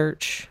of the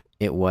church.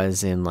 It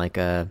was in like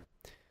a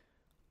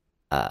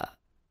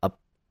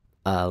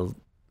how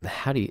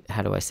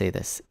do I say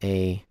this?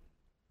 It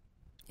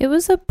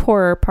was a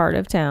poorer part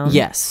of town.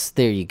 Yes,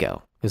 there you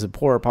go. It was a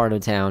poorer part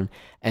of town,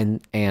 and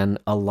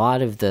a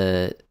lot of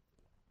the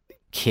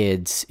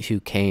kids who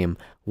came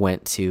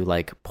went to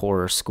like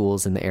poorer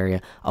schools in the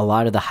area. A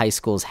lot of the high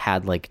schools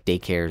had like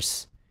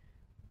daycares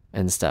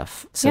and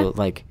stuff. So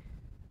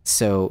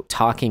so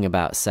talking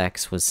about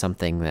sex was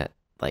something that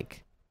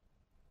like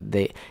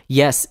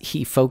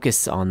he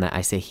focused on that.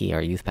 I say he,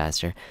 our youth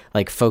pastor,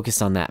 like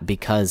focused on that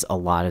because a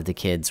lot of the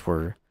kids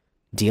were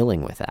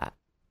dealing with that.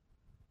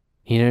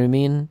 You know what I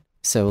mean?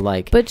 So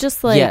like, but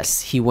just like,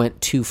 yes, he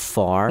went too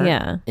far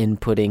in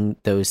putting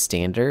those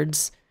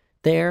standards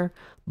there,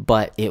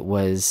 but it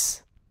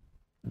was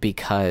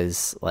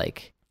because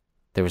like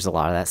there was a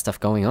lot of that stuff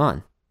going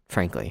on,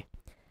 frankly.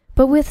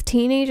 But with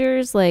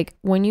teenagers, like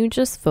when you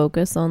just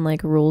focus on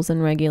like rules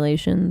and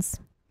regulations,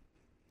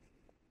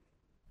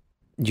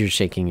 you're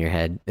shaking your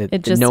head.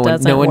 It just no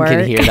doesn't one work.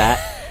 can hear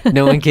that.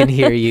 No one can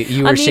hear you.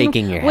 You were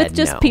shaking your head. With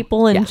just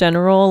people in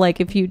general, like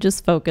if you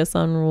just focus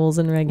on rules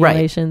and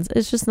regulations,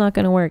 it's just not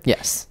going to work.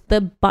 Yes.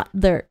 The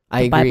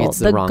I agree, Bible, it's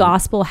the wrong...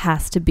 gospel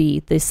has to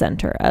be the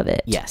center of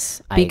it.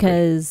 Yes, I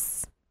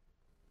because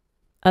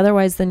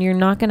otherwise then you're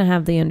not going to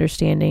have the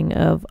understanding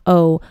of,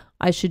 oh,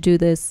 I should do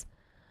this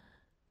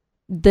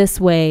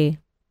way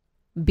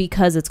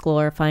because it's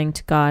glorifying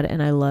to God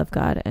and I love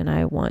God and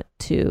I want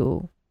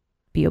to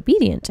be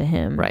obedient to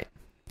him. Right.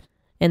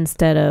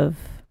 Instead of,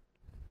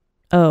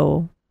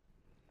 oh,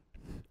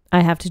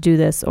 I have to do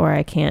this or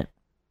I can't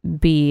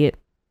be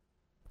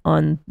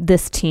on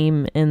this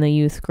team in the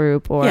youth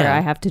group or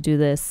I have to do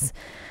this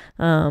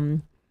or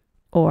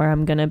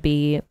I'm going to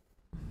be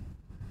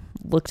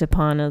looked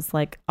upon as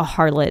like a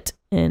harlot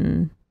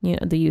in,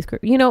 the youth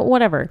group,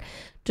 whatever.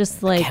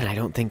 Just like, again, I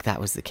don't think that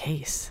was the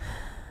case.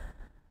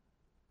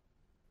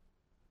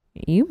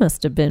 You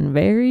must have been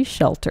very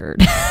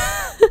sheltered.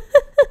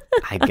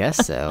 I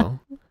guess so.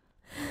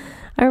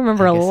 I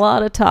remember a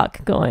lot of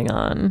talk going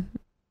on.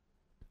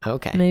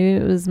 Okay. Maybe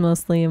it was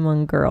mostly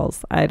among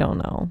girls. I don't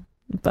know,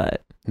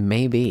 but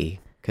maybe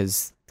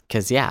because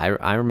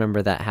I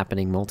remember that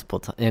happening multiple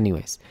times.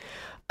 Anyways,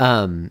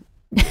 I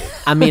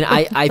mean,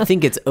 I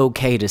think it's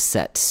okay to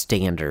set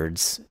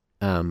standards,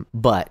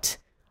 but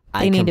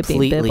I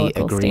completely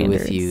agree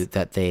with you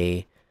that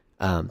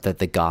that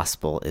the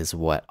gospel is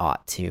what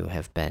ought to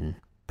have been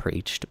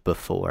preached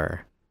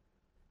before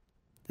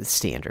the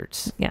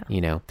standards. Yeah.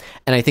 And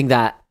I think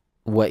that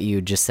what you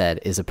just said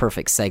is a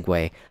perfect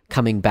segue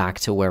coming back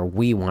to where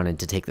we wanted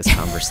to take this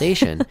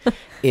conversation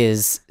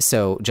is,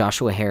 so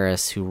Joshua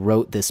Harris, who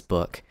wrote this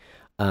book,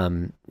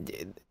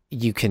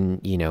 you can,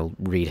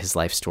 read his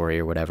life story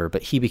or whatever,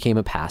 but he became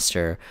a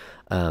pastor,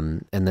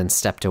 and then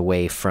stepped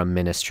away from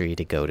ministry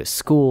to go to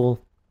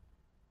school,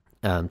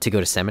 to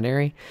go to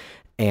seminary.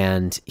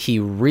 And he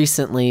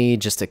recently,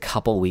 just a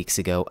couple weeks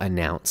ago,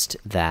 announced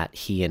that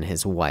he and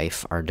his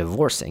wife are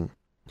divorcing.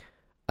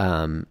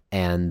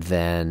 And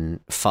then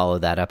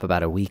followed that up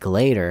about a week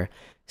later,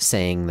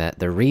 saying that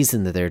the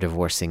reason that they're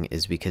divorcing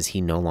is because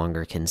he no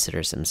longer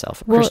considers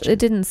himself a Christian. Well, it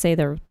didn't say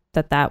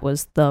that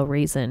was the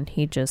reason.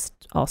 He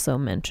just also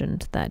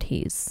mentioned that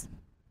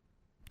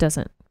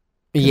doesn't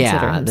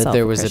consider himself that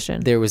there a was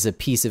Christian. There was a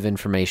piece of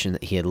information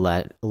that he had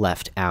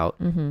left out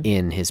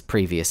in his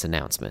previous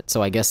announcement.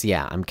 So I guess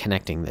I'm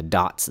connecting the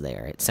dots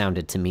there. It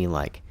sounded to me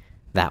like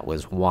that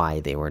was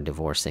why they were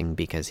divorcing,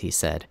 because he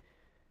said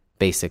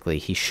basically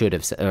he should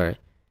have said, or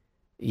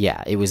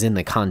it was in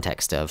the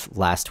context of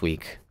last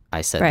week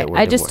I said that we're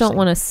I divorcing. just don't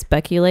want to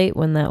speculate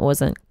when that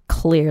wasn't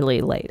clearly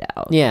laid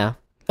out. Yeah.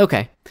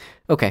 Okay.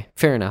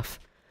 Fair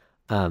enough.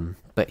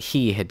 But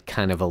he had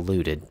kind of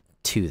alluded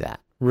to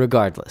that.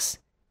 Regardless,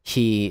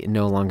 he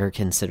no longer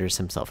considers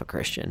himself a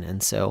Christian.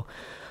 And so,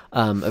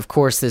 of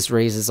course, this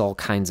raises all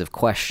kinds of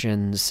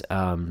questions.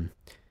 Can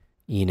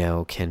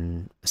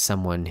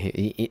someone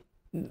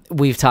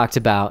we've talked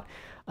about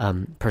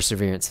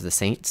perseverance of the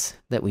saints,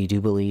 that we do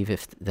believe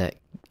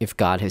if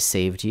God has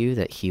saved you,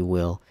 that he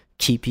will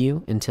keep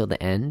you until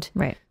the end.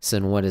 Right. So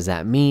then what does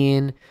that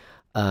mean?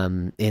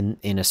 In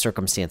a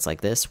circumstance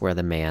like this, where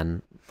the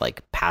man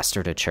like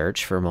pastored a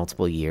church for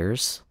multiple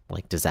years,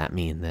 like, does that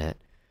mean that,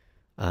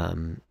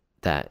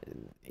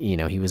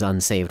 he was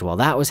unsaved while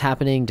that was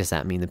happening? Does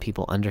that mean the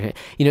people under him,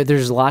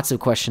 there's lots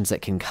of questions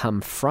that can come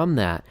from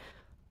that,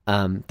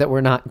 that we're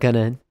not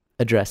gonna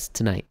address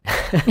tonight.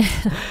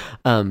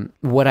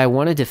 What I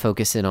wanted to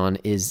focus in on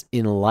is,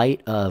 in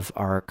light of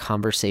our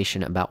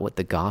conversation about what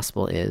the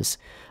gospel is,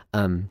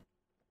 and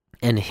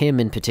him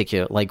in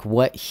particular, like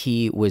what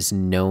he was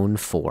known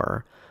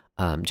for,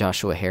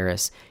 Joshua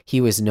Harris,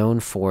 he was known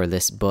for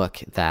this book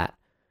that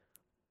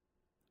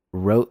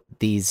wrote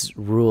these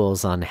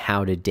rules on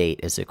how to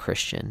date as a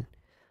Christian.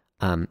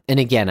 And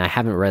again, I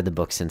haven't read the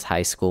book since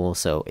high school,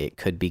 so it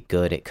could be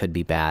good, it could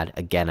be bad.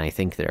 Again, I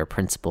think there are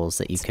principles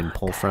that you can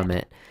pull from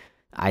it.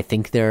 I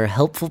think there are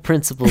helpful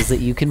principles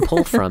that you can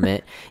pull from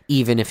it,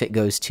 even if it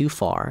goes too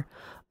far.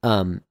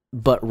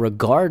 But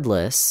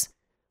regardless,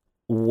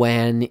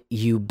 when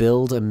you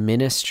build a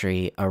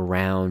ministry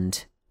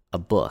around a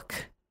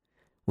book,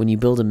 when you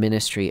build a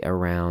ministry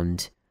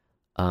around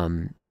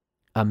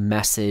a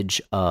message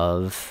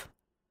of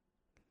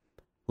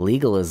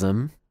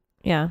legalism,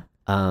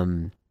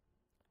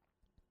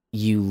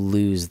 you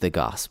lose the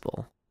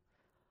gospel.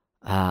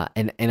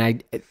 And I,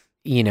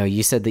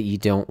 you said that you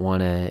don't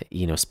want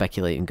to,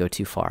 speculate and go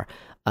too far.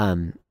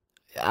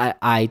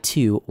 I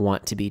too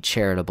want to be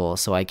charitable,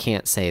 so I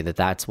can't say that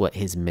that's what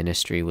his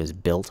ministry was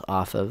built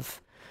off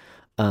of.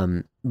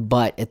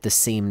 But at the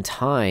same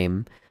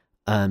time,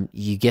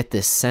 you get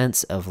this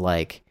sense of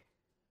like,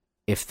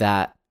 if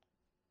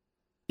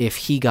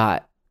he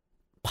got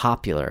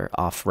popular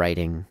off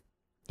writing,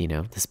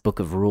 this book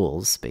of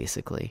rules,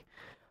 basically,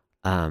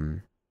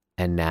 and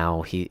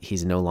now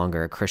he's no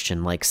longer a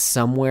Christian, like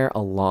somewhere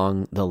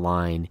along the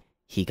line,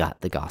 he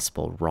got the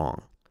gospel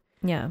wrong.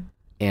 Yeah.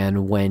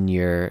 And when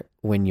your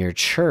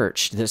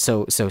church,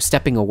 so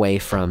stepping away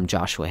from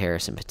Joshua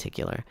Harris in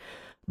particular,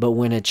 but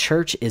when a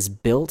church is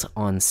built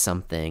on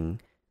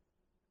something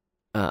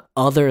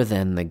other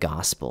than the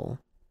gospel,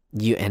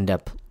 you end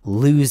up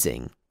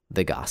losing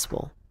the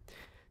gospel.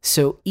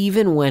 So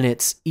even when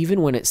it's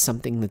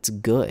something that's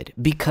good,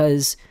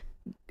 because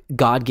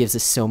God gives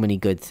us so many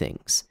good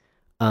things,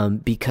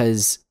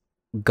 because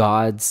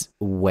God's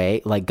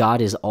way, like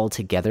God is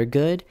altogether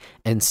good,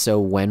 and so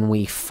when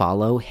we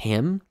follow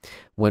him,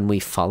 when we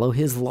follow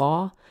his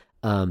law,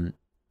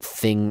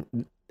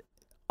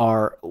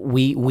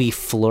 we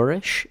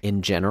flourish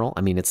in general.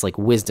 I mean, it's like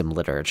wisdom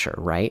literature,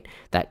 right?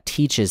 That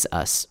teaches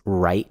us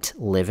right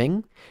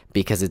living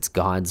because it's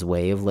God's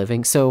way of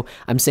living. So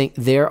I'm saying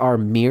there are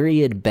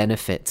myriad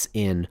benefits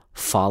in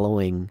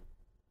following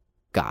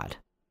God.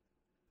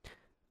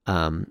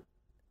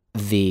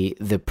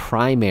 The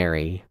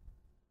primary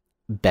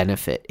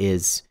benefit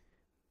is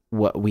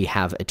what we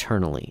have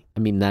eternally. I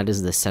mean, that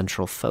is the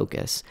central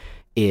focus,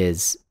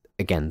 is,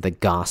 again, the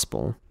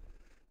gospel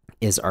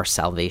is our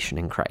salvation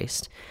in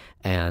Christ,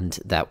 and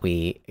that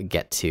we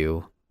get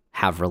to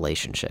have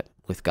relationship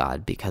with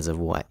God because of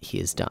what he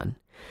has done.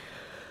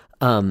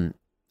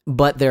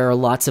 But there are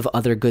lots of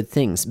other good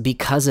things.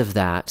 Because of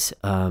that,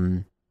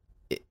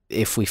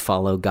 if we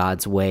follow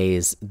God's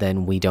ways,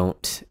 then we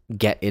don't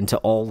get into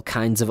all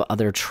kinds of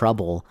other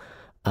trouble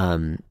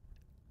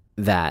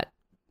that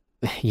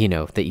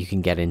you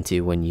can get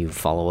into when you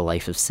follow a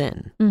life of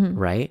sin,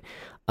 right?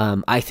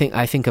 I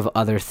think of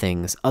other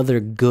things, other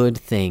good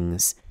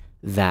things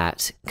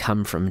that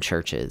come from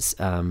churches,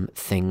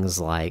 things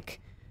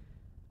like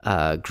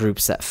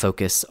groups that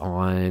focus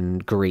on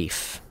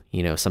grief,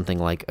 something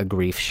like a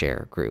grief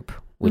share group,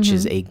 which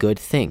is a good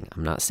thing.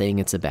 I'm not saying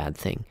it's a bad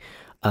thing.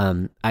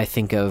 I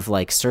think of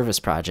like service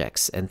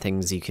projects and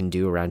things you can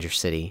do around your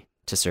city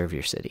to serve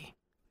your city.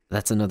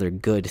 That's another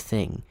good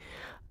thing.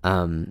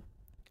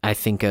 I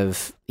think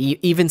of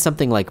even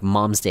something like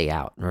Mom's Day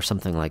Out or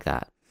something like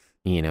that,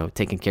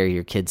 taking care of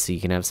your kids so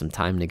you can have some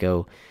time to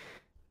go,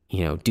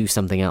 do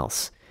something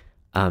else.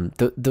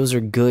 Those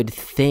are good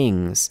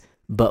things,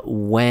 but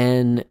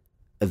when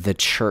the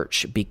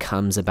church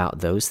becomes about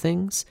those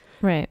things,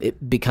 right,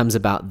 it becomes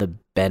about the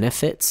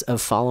benefits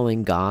of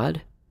following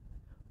God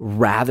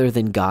rather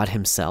than God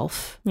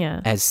himself,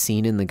 as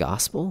seen in the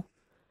gospel.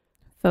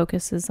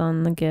 Focuses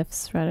on the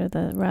gifts rather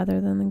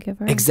than the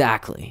giver.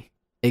 Exactly.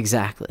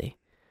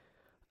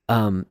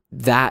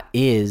 That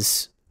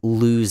is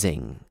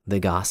losing the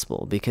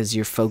gospel, because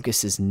your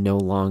focus is no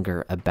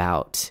longer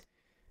about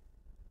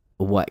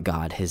what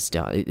God has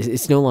done.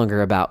 It's no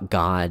longer about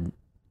God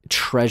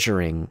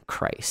treasuring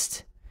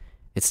Christ.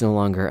 It's no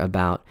longer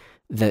about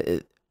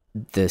the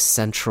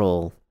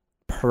central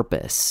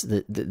purpose,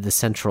 the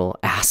central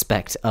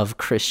aspect of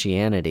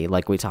Christianity,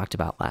 like we talked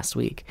about last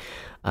week.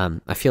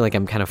 I feel like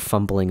I'm kind of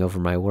fumbling over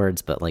my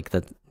words, but like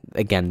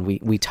again,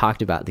 we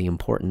talked about the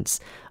importance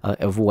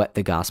of what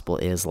the gospel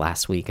is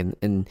last week,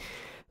 and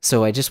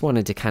so I just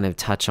wanted to kind of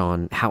touch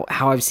on how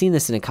I've seen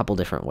this in a couple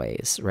different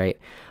ways, right?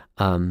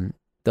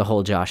 The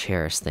whole Josh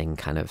Harris thing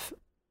kind of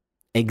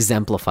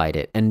exemplified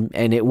it, and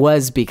it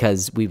was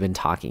because we've been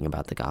talking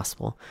about the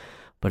gospel,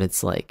 but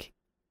it's like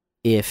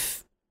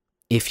if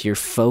your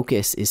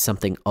focus is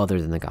something other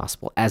than the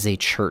gospel, as a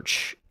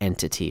church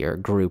entity or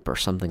group or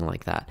something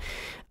like that,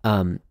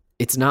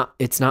 it's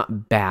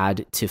not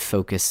bad to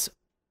focus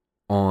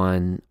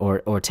on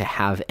or to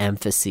have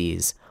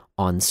emphases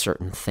on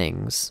certain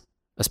things,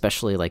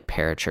 especially like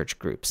parachurch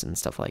groups and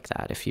stuff like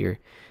that.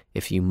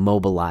 If you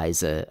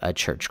mobilize a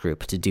church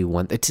group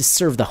to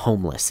serve the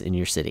homeless in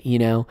your city,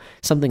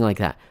 something like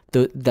that,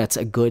 that's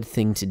a good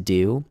thing to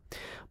do.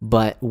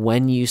 But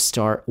when you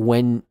start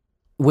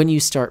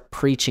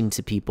preaching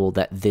to people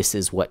that this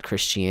is what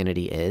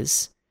Christianity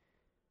is,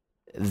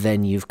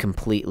 then you've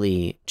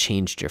completely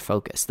changed your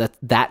focus.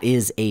 That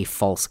is a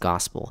false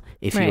gospel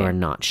if you are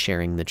not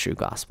sharing the true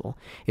gospel.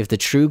 If the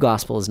true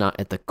gospel is not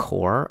at the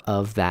core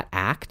of that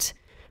act,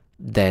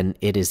 then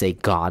it is a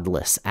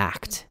godless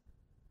act.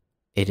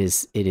 It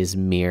is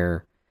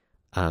mere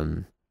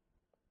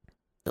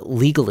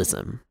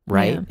legalism,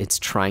 right? Yeah. It's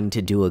trying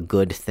to do a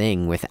good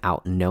thing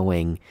without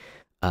knowing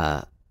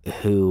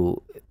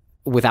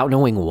without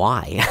knowing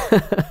why,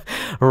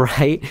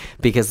 right?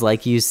 Because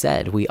like you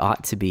said, we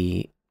ought to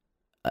be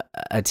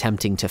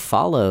attempting to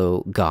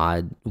follow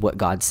God, what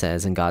God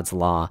says and God's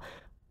law,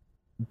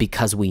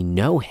 because we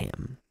know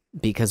him,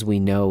 because we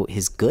know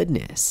his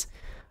goodness,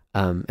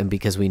 and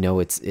because we know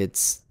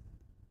it's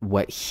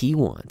what he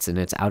wants, and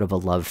it's out of a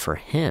love for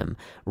him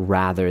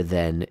rather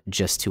than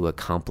just to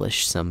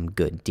accomplish some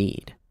good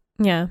deed.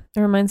 Yeah. It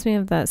reminds me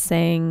of that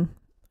saying,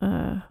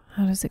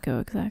 how does it go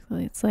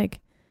exactly? It's like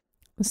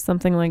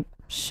something like,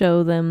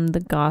 show them the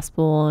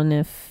gospel, and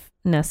if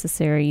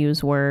necessary,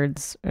 use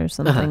words, or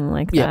something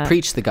like that. Yeah,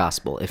 preach the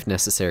gospel. If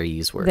necessary,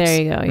 use words. There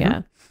you go.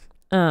 Yeah.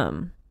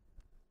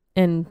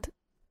 And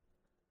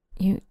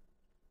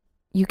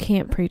you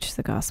can't preach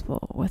the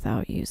gospel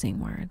without using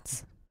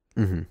words.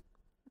 Mm-hmm.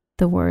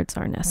 The words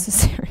are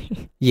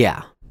necessary.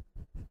 Yeah.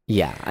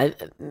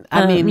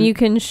 I mean, you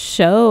can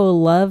show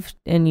love,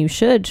 and you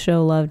should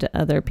show love to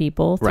other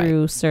people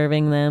through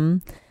serving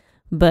them,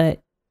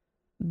 but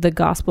the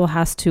gospel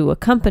has to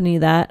accompany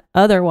that.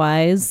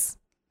 Otherwise,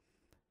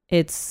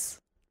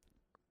 it's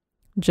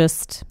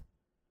just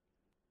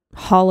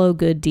hollow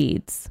good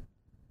deeds.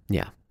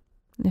 Yeah.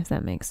 If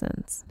that makes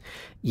sense.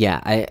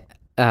 Yeah,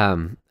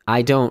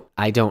 I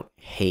don't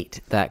hate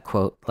that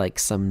quote like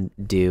some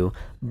do,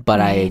 but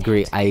I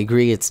agree. I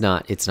agree it's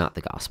not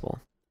the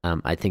gospel.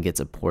 I think it's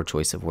a poor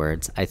choice of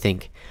words. I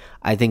think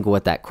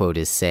what that quote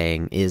is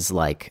saying is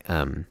like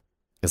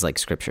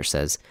scripture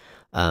says,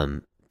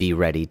 be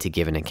ready to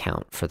give an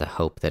account for the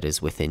hope that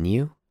is within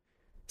you.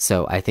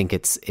 So I think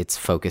it's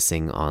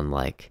focusing on,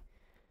 like,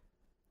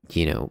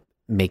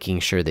 making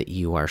sure that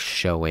you are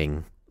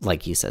showing,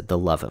 like you said, the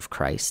love of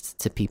Christ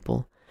to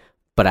people.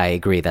 But I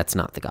agree that's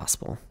not the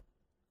gospel.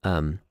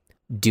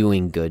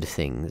 Doing good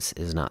things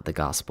is not the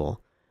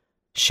gospel.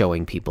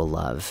 Showing people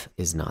love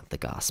is not the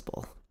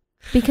gospel.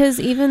 Because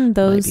even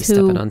those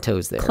who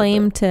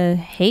claim to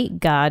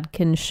hate God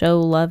can show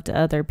love to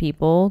other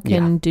people,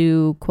 can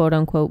do quote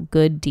unquote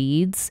good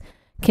deeds,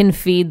 can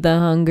feed the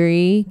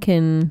hungry,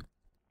 can,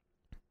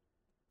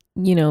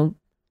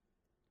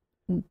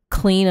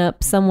 clean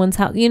up someone's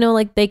house.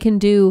 Like, they can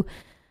do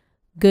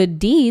good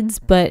deeds,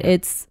 but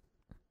it's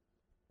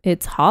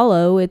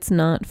hollow. It's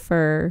not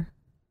for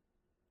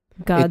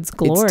God's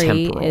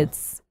glory.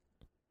 It's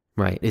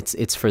right.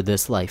 It's for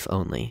this life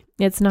only.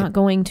 It's not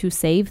going to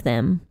save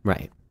them.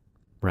 Right.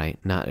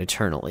 Not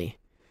eternally.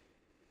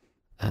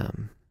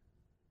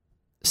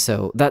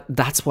 So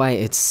that's why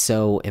it's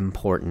so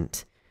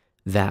important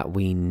that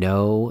we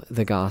know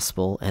the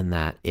gospel and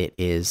that it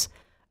is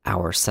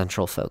our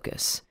central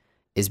focus,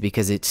 is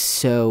because it's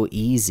so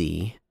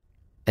easy.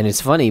 And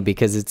it's funny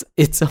because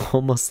it's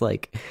almost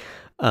like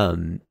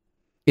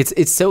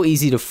it's so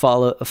easy to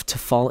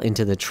fall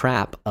into the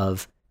trap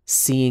of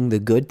seeing the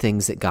good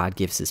things that God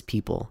gives his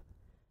people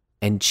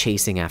and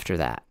chasing after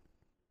that,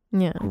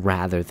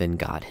 rather than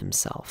God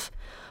himself.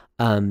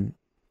 And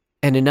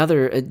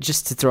another,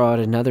 just to throw out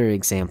another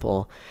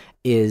example,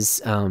 is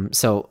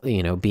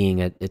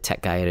being a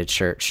tech guy at a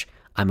church,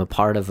 I'm a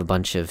part of a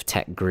bunch of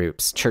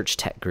church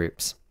tech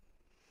groups.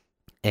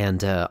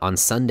 And on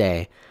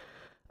Sunday,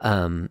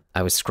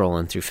 I was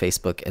scrolling through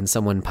Facebook, and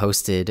someone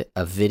posted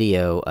a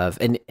video of,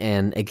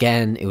 and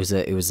again, it was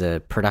a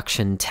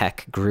production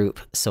tech group,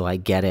 so I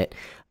get it.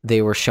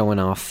 They were showing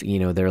off,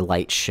 their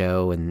light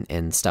show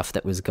and stuff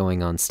that was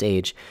going on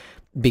stage,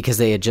 because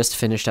they had just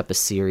finished up a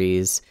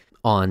series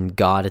on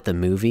God at the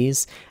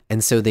movies,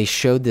 and so they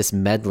showed this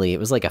medley. It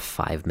was like a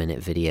 5-minute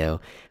video.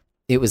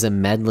 It was a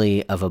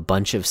medley of a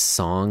bunch of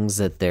songs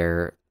that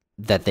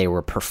they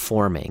were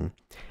performing.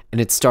 And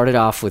it started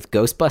off with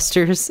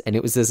Ghostbusters, and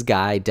it was this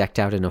guy decked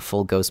out in a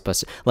full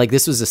Ghostbuster. Like,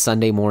 this was a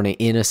Sunday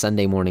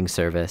morning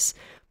service.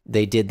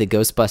 They did the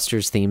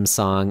Ghostbusters theme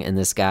song, and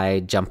this guy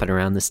jumping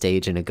around the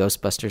stage in a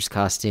Ghostbusters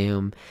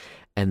costume.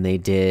 And they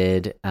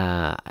did,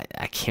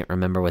 I can't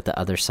remember what the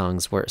other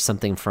songs were.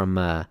 Something from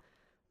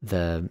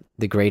the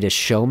Greatest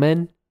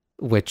Showman,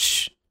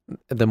 which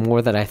the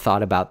more that I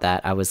thought about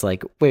that, I was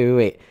like,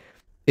 wait.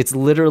 It's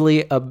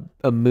literally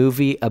a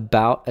movie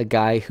about a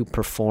guy who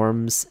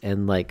performs,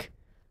 and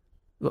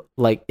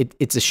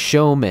it's a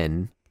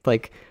showman.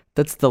 Like,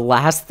 that's the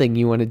last thing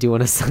you want to do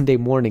on a Sunday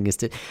morning is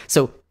to.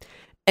 So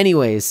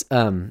anyways,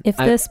 if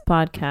this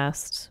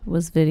podcast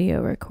was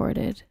video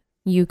recorded,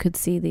 you could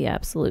see the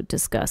absolute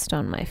disgust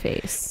on my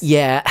face.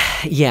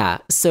 Yeah.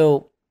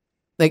 So,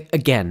 like,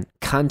 again,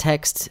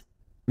 context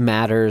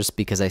matters,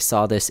 because I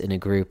saw this in a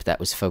group that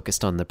was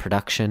focused on the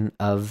production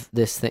of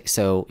this thing.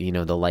 So,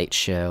 the light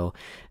show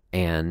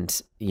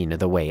and,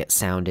 the way it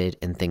sounded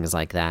and things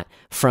like that.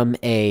 From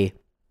a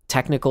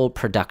technical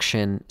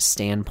production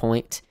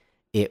standpoint,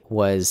 it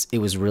was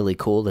really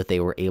cool that they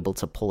were able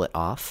to pull it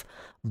off,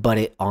 but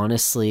it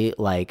honestly,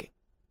 like,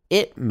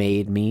 it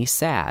made me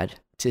sad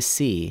to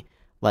see,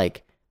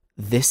 like,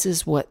 this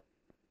is what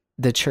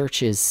the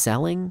church is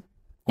selling.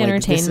 Like,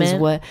 Entertainment. This is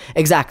what,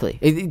 exactly,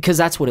 because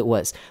that's what it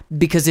was.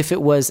 Because if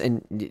it was,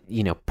 and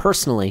you know,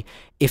 personally,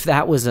 if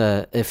that was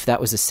a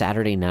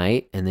Saturday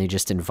night and they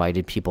just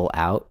invited people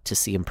out to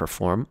see him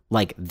perform,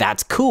 like,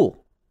 that's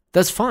cool.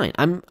 That's fine.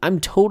 I'm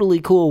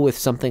totally cool with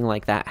something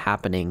like that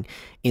happening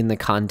in the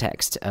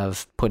context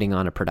of putting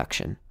on a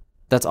production.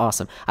 That's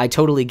awesome. I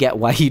totally get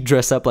why you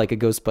dress up like a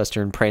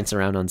Ghostbuster and prance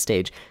around on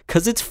stage,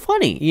 because it's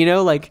funny, you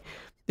know, like,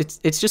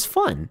 it's just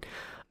fun.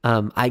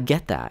 I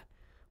get that.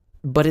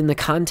 But in the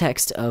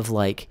context of,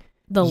 like,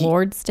 the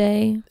Lord's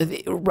Day,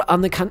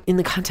 in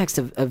the context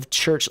of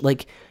church,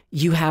 like,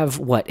 you have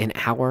what, an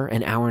hour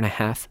and a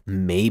half,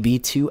 maybe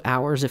 2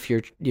 hours if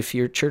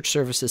your church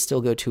services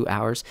still go 2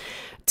 hours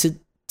to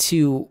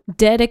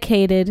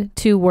dedicated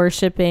to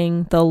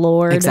worshiping the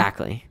Lord.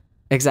 Exactly.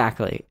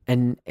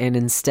 And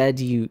instead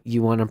you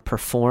want to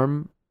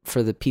perform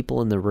for the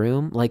people in the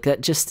room, like,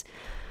 that just,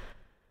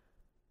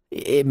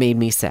 it made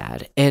me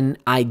sad. And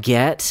I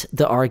get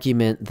the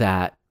argument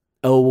that,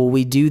 oh, well,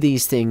 we do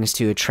these things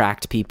to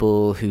attract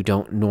people who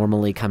don't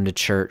normally come to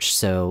church,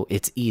 so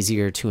it's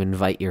easier to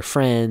invite your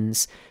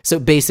friends. So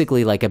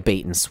basically like a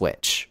bait and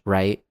switch,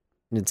 right?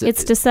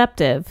 It's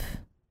deceptive.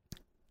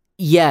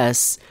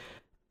 Yes.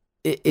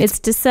 It's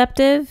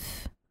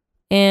deceptive,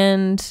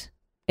 and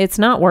it's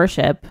not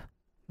worship.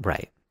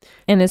 Right.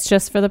 And it's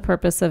just for the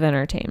purpose of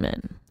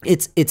entertainment.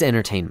 It's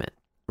entertainment,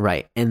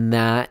 right? And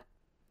that,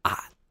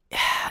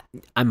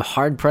 I'm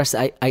hard pressed.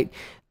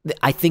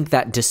 I think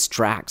that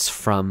distracts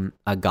from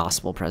a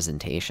gospel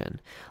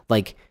presentation.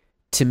 Like,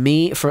 to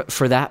me, for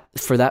that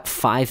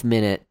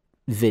 5-minute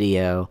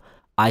video,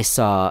 I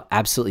saw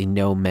absolutely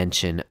no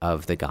mention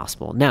of the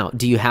gospel. Now,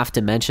 do you have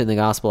to mention the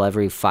gospel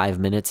every 5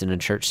 minutes in a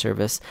church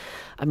service?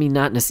 I mean,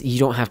 not necessarily. You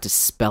don't have to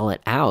spell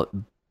it out,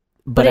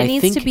 but it I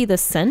needs think to be the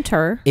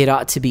center. It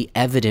ought to be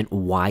evident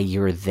why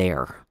you're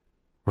there,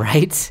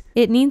 right?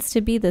 It needs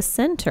to be the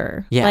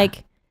center. Yeah.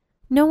 Like,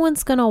 no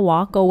one's going to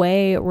walk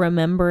away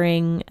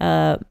remembering,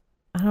 I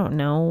don't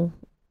know,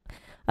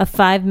 a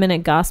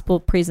 5-minute gospel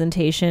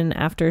presentation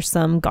after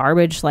some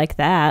garbage like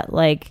that,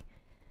 like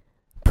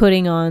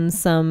putting on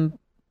some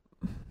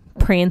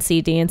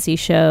prancy dancy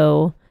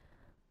show.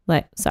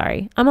 Like,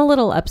 sorry, I'm a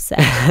little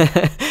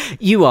upset.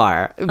 You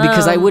are,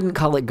 because I wouldn't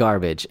call it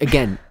garbage.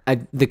 Again,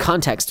 the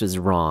context was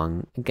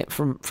wrong. Again,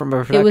 from a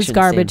production it was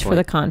garbage standpoint. for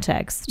the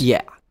context.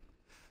 Yeah.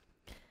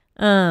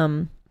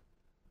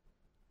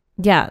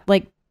 Yeah,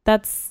 like,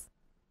 that's,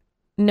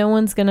 no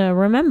one's gonna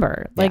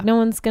remember. Like, no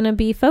one's gonna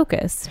be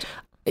focused.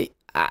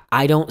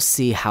 I don't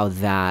see how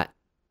that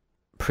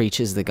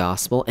preaches the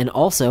gospel. And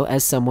also,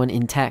 as someone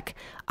in tech,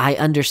 I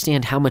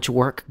understand how much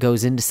work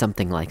goes into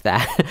something like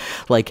that.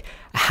 Like,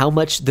 how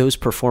much those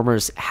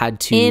performers had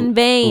to in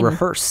vain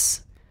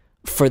rehearse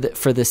for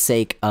the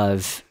sake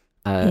of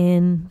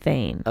in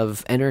vain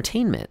of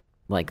entertainment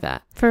like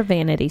that, for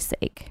vanity's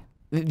sake.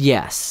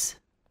 Yes.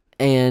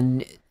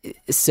 And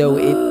so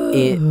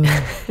it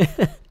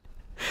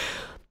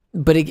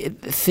but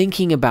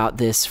thinking about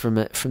this from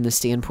the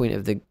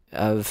standpoint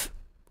of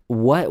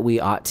what we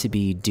ought to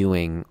be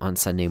doing on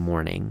Sunday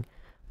morning,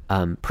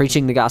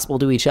 preaching the gospel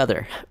to each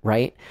other,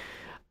 right?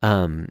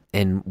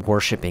 And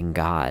worshiping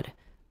God.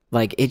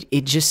 Like,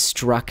 it just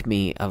struck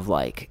me of,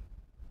 like,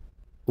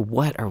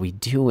 what are we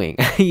doing?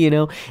 You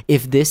know,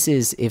 if this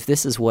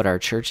is what our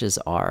churches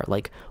are,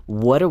 like,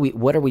 what are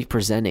we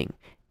presenting?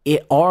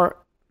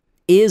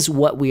 Is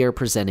what we are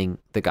presenting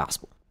the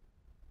gospel?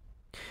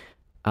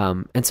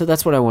 And so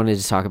that's what I wanted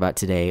to talk about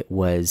today,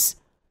 was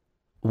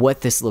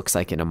what this looks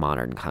like in a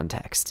modern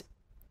context.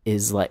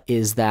 Is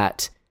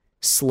that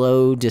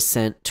slow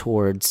descent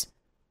towards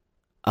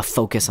a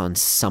focus on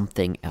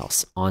something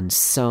else, on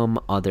some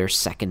other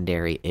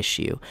secondary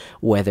issue,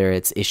 whether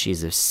it's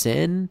issues of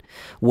sin,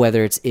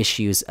 whether it's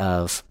issues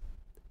of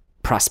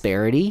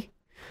prosperity,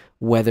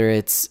 whether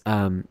it's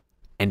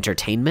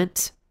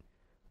entertainment.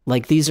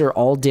 Like, these are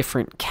all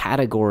different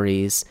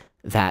categories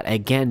that,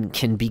 again,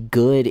 can be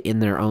good in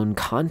their own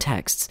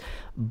contexts,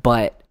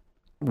 but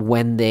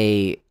when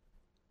they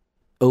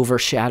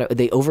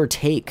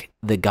overtake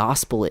the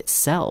gospel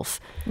itself,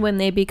 when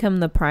they become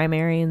the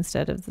primary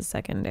instead of the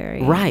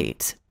secondary.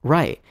 Right.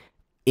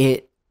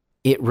 It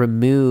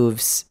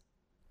removes,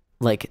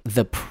 like,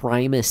 the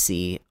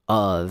primacy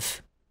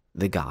of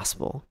the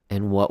gospel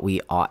and what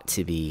we ought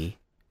to be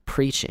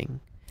preaching.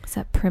 Is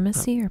that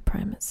primacy or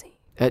primacy?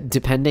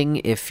 Depending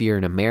if you're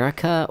in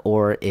America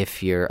or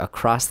if you're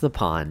across the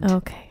pond.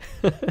 Okay.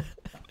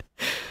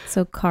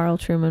 So Carl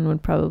Truman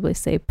would probably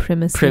say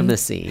primacy.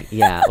 Primacy,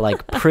 yeah,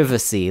 like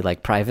privacy,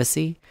 like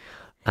privacy.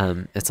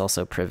 It's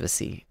also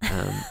privacy,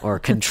 or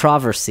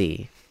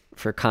controversy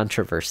for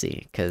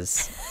controversy,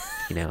 because,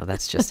 you know,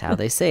 that's just how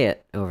they say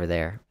it over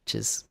there, which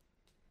is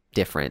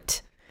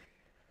different.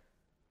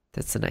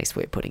 That's a nice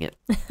way of putting it.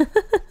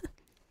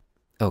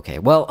 Okay,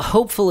 well,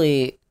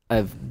 hopefully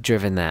I've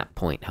driven that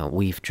point home.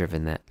 We've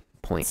driven that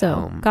point So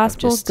home. of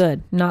gospel just-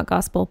 good, not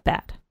gospel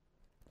bad.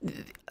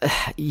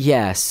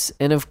 Yes,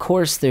 and of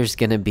course there's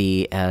going to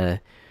be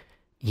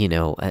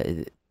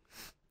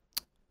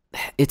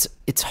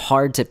it's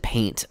hard to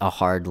paint a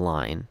hard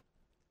line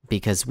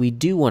because we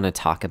do want to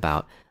talk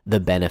about the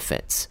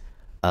benefits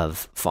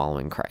of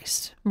following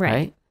Christ,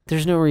 right?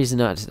 There's no reason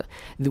not to.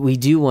 We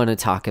do want to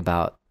talk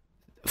about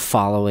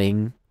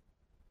following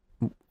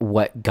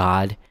what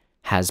God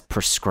has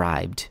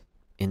prescribed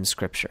in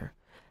Scripture.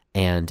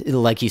 And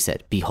like you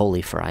said, be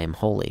holy for I am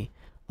holy.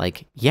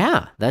 Like,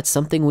 yeah, that's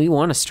something we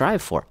want to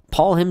strive for.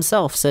 Paul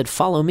himself said,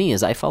 follow me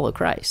as I follow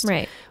Christ.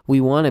 Right. We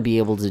want to be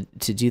able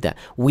to do that.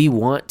 We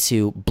want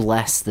to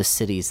bless the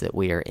cities that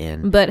we are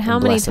in. But how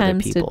and many bless other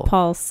times did people.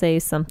 Paul say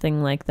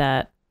something like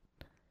that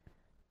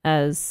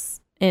as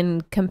in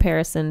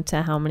comparison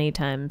to how many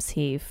times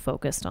he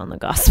focused on the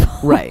gospel?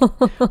 Right.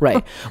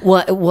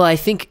 Well, I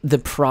think the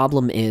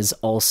problem is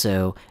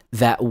also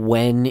that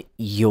when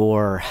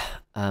you're,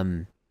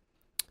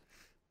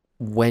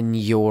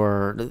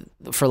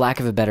 for lack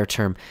of a better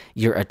term,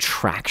 your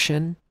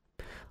attraction,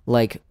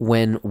 like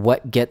when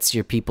what gets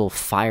your people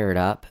fired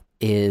up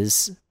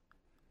is,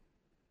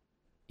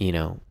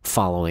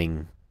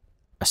 following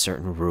a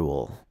certain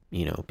rule,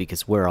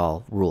 because we're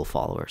all rule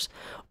followers,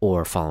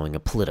 or following a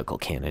political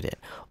candidate,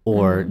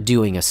 or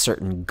doing a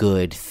certain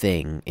good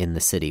thing in the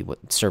city,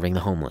 serving the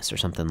homeless or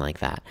something like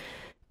that.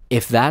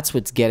 If that's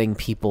what's getting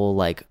people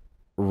like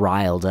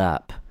riled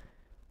up,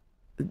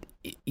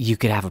 you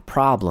could have a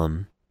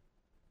problem.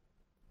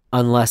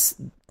 Unless,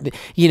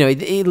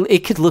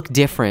 it could look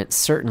different,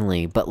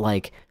 certainly, but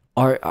like,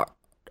 are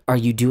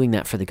you doing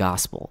that for the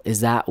gospel?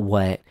 Is that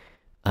what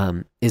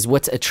is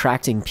what's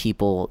attracting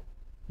people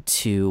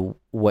to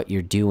what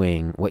you're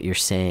doing, what you're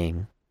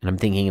saying? And I'm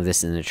thinking of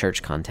this in the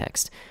church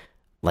context,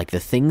 like the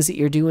things that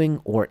you're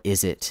doing, or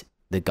is it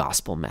the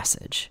gospel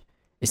message?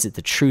 Is it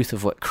the truth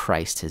of what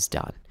Christ has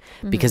done?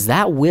 Because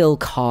that will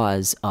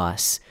cause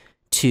us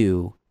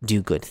to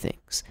do good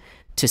things,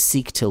 to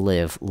seek to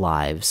live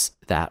lives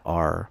that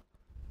are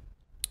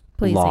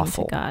Pleasing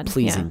lawful, to God.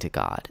 pleasing to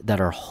God,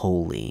 that are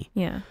holy.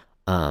 Yeah.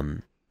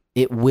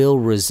 It will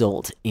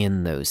result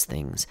in those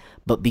things,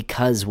 but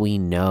because we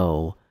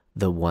know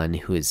the one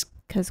who is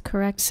Because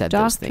correct said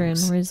those doctrine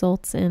things.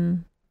 results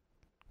in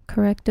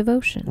correct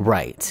devotion.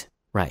 right,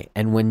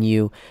 and when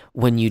you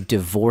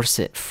divorce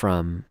it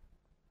from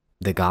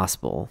the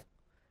gospel,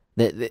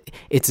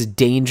 it's a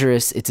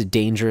dangerous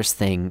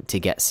thing to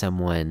get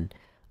someone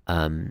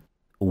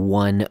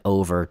won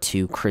over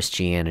to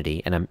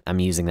Christianity, and I'm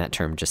using that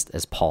term just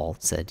as Paul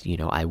said,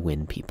 I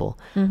win people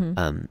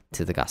to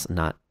the gospel.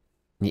 Not,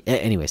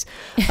 anyways,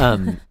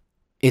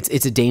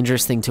 it's a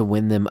dangerous thing to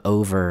win them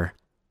over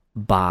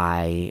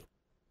by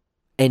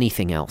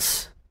anything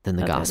else than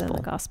the Other gospel. than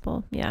the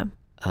gospel, yeah.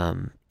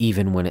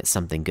 Even when it's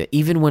something good,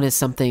 even when it's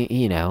something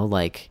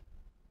like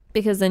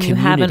Because then you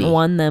community. haven't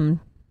won them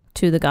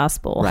to the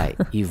gospel. right,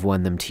 you've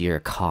won them to your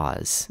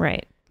cause,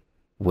 Right.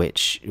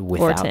 which Or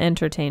without to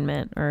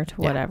entertainment or to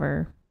Yeah.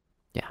 whatever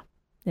Yeah.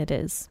 it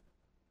is.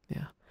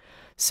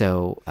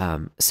 So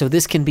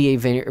this can be a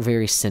very,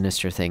 very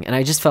sinister thing. And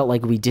I just felt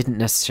like we didn't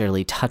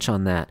necessarily touch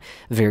on that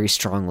very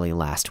strongly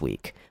last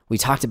week. We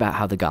talked about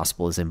how the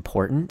gospel is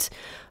important,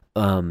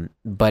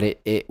 but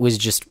it was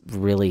just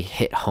really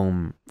hit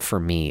home for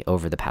me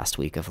over the past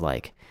week of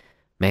like,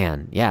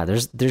 man, yeah,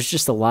 there's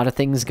just a lot of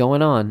things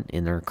going on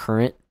in our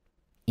current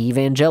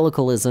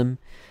evangelicalism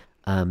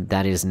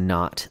that is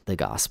not the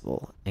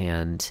gospel.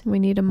 And We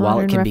need a While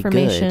it modern can be good,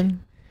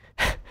 reformation.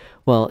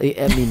 well,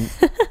 I mean,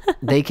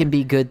 they can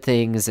be good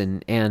things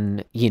and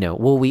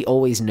will we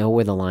always know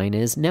where the line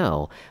is?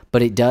 No.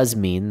 But it does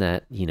mean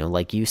that,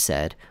 like you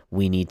said,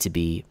 we need to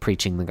be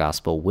preaching the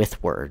gospel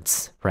with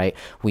words, right?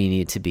 We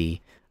need to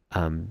be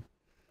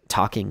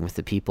talking with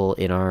the people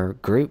in our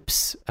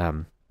groups.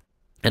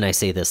 And I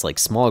say this like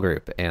small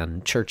group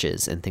and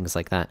churches and things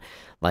like that,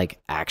 like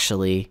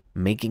actually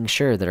making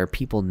sure that our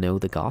people know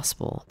the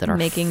gospel, that our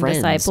Making friends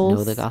disciples.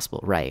 know the gospel.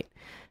 Right.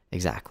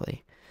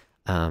 Exactly.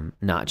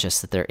 Not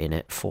just that they're in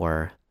it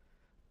for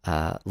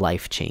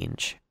life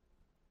change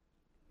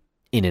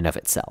in and of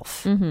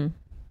itself. Mm-hmm.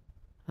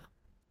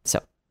 So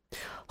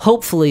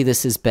hopefully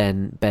this has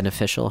been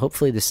beneficial.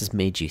 Hopefully this has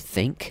made you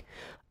think.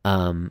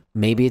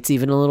 Maybe it's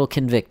even a little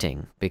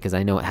convicting, because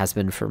I know it has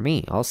been for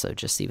me also,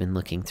 just even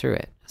looking through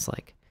it. It's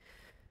like,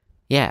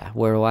 yeah,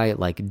 where do I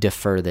like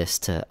defer this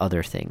to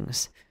other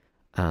things?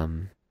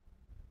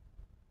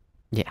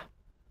 Yeah.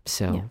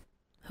 So Yeah.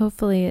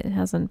 Hopefully it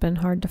hasn't been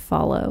hard to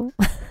follow.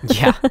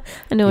 yeah.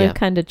 I know Yeah. we've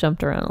kind of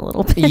jumped around a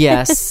little bit.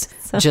 Yes,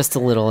 So- just a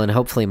little, and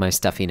hopefully my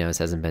stuffy nose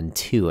hasn't been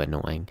too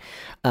annoying.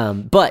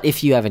 But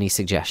if you have any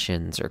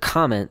suggestions or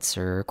comments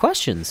or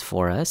questions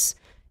for us,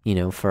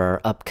 for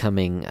our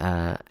upcoming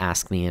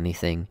Ask Me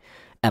Anything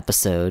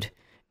episode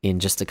in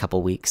just a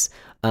couple weeks,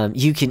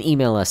 you can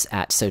email us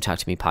at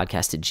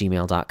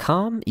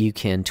sotalktomepodcast@gmail.com. You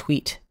can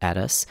tweet at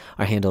us.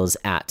 Our handle is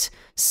at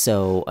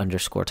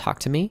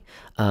 @so_talk-to-me.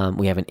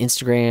 We have an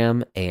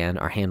Instagram, and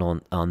our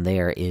handle on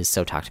there is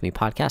So Talk to Me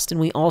Podcast. And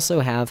we also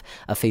have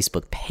a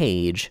Facebook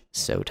page,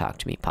 So Talk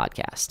to Me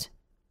Podcast.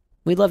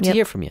 We'd love to Yep.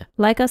 hear from you.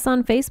 Like us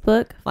on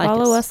Facebook. Like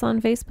Follow us. us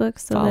on Facebook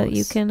so Follow that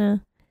you us.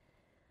 can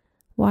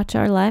watch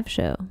our live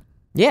show.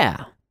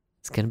 Yeah,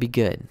 it's going to be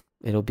good.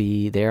 It'll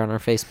be there on our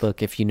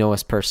Facebook. If you know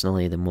us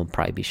personally, then we'll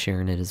probably be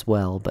sharing it as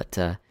well. But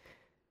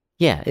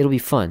yeah, it'll be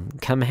fun.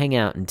 Come hang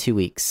out in 2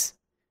 weeks.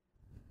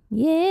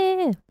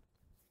 Yeah.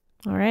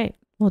 All right.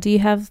 Well, do you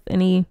have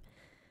any,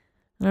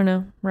 I don't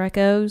know,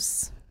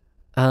 recos?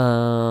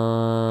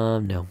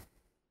 No.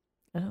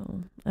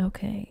 Oh,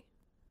 okay.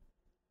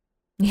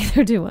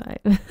 Neither do I.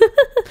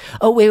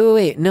 Oh,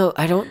 wait. No,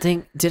 I don't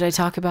think, did I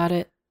talk about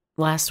it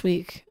last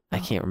week? I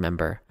can't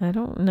remember. I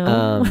don't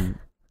know.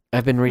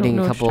 I've been reading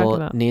know a what you're talking couple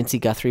about. Nancy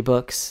Guthrie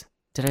books.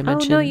 Did I Oh,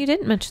 mention? no, you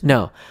didn't mention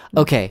No.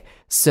 Okay.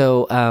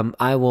 So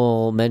I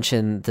will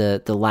mention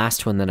the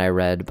last one that I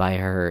read by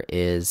her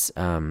is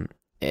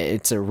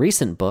it's a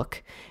recent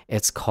book.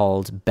 It's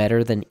called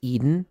Better Than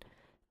Eden,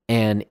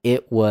 and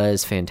it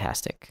was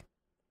fantastic.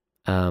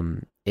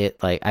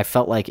 I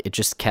felt like it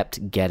just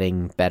kept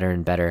getting better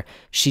and better.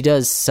 She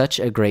does such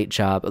a great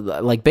job.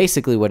 Like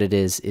basically what it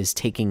is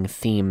taking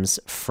themes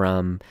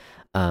from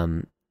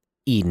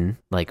Eden,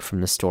 like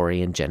from the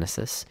story in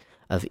Genesis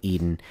of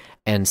Eden,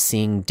 and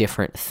seeing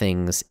different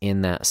things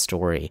in that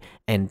story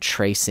and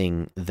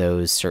tracing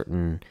those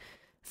certain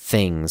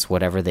things,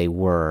 whatever they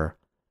were.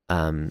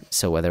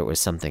 So whether it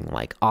was something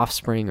like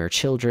offspring or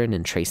children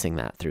and tracing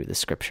that through the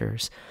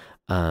scriptures,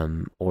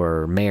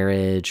 or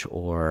marriage,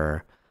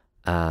 or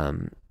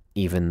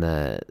even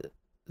the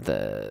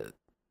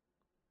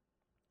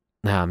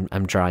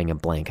I'm drawing a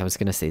blank. I was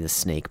going to say the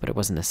snake, but it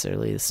wasn't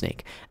necessarily the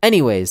snake.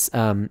 Anyways,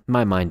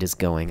 my mind is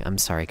going. I'm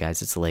sorry,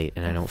 guys. It's late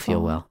and I don't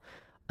feel well.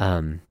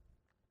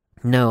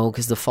 No,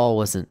 because the fall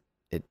wasn't.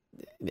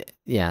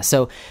 Yeah.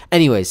 So,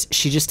 anyways,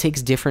 she just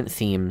takes different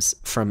themes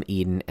from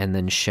Eden and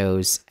then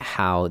shows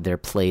how they're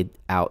played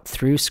out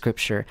through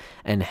Scripture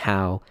and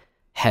how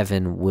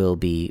heaven will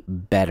be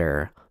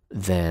better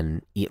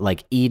than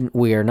like Eden.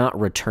 We are not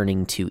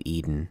returning to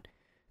Eden.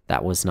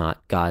 That was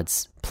not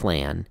God's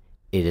plan.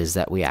 It is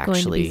that we Going to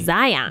actually be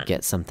Zion.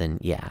 get something,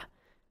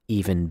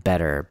 even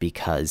better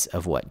because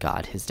of what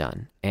God has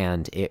done.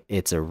 And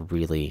it's a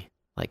really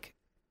like,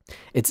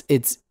 it's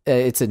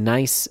a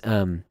nice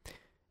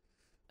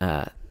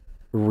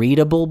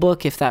readable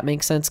book, if that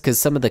makes sense, because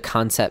some of the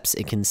concepts,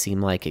 it can seem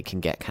like it can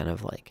get kind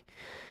of like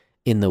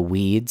in the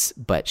weeds,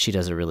 but she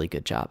does a really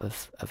good job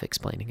of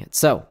explaining it.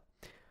 So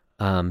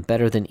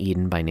Better Than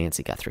Eden by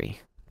Nancy Guthrie.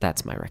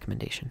 That's my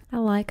recommendation. I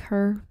like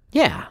her.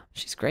 Yeah,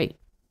 she's great.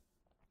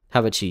 How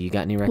about you? You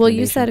got any recommendations? Well,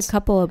 you said a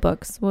couple of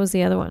books. What was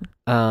the other one?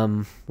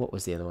 What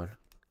was the other one?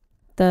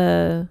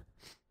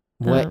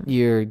 What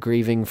Your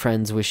grieving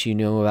friends wish you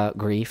knew about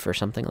grief, or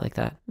something like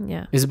that.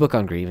 Yeah. It was a book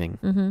on grieving.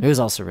 Mm-hmm. It was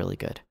also really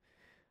good.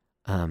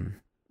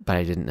 But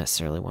I didn't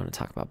necessarily want to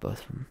talk about both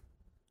of them.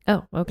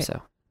 Oh, okay.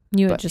 So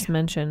You had but, just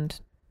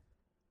mentioned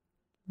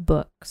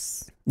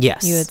books.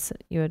 yes,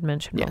 You had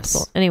mentioned Yes.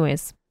 multiple.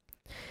 Anyways,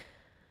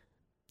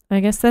 I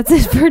guess that's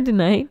it for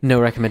tonight.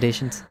 no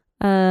recommendations.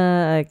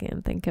 I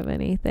can't think of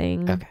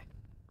anything. Okay,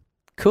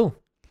 cool.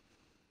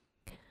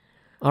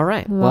 All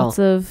right. Lots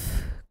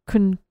of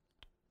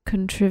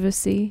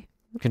controversy.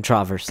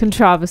 Controversy.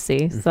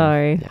 Mhm.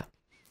 Sorry. Yeah.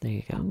 There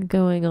you go.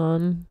 Going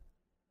on.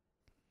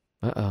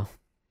 Uh-oh.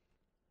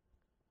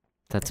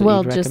 That's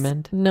what you'd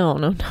recommend?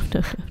 No.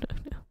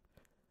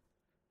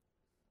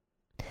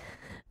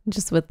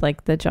 Just with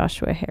like the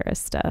Joshua Harris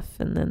stuff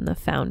and then the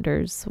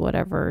founders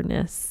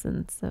whateverness,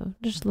 and so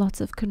just lots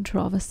of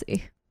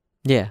controversy.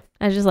 Yeah.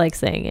 I just like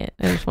saying it.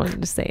 I just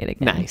wanted to say it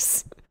again.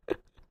 Nice.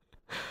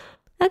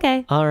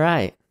 Okay. All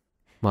right.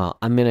 Well,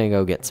 I'm going to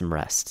go get some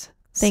rest.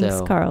 Thanks,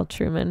 So- Carl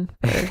Truman,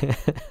 for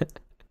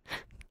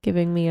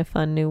giving me a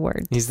fun new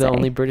word. He's to the say.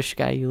 only British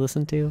guy you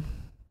listen to?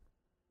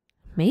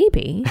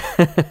 Maybe.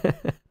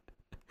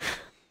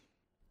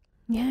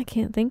 Yeah, I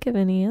can't think of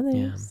any others.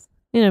 Yeah.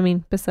 You know what I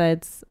mean?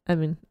 Besides,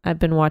 I've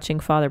been watching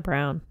Father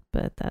Brown,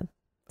 but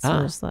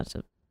there's lots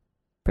of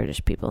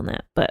British people in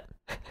that. But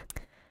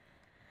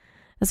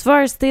as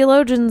far as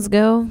theologians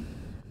go,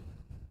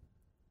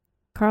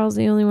 Carl's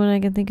the only one I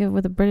can think of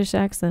with a British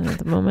accent at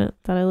the moment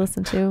that I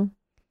listen to.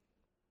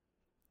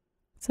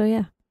 So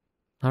yeah,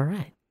 All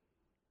right.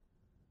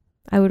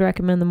 I would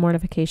recommend The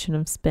Mortification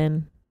of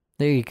Spin.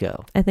 There you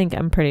go.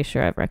 I'm pretty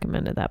sure I've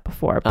recommended that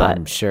before, but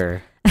I'm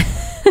sure.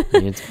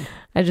 It's-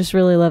 I just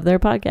really love their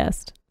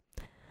podcast.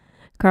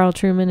 Carl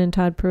Truman and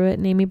Todd Pruitt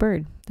and Amy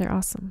Bird. They're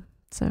awesome.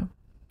 So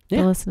Yeah.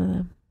 go listen to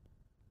them.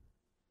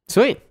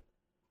 Sweet.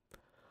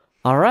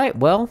 All right.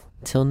 Well,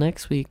 till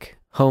next week,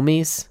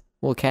 homies.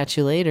 We'll catch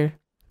you later.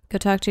 Go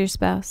talk to your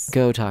spouse.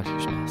 Go talk to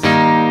your spouse.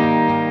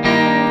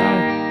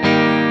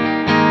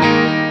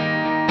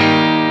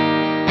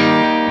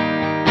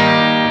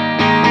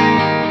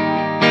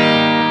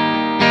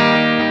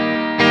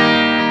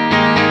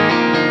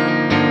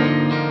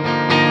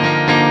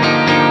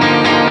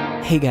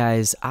 Hey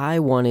guys, I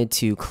wanted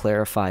to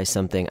clarify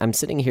something. I'm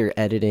sitting here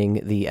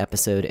editing the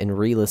episode and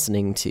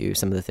re-listening to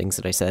some of the things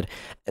that I said,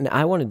 and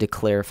I wanted to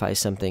clarify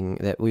something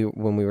that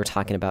when we were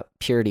talking about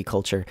purity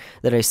culture,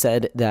 that I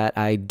said that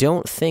I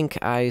don't think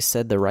I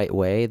said the right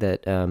way,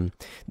 that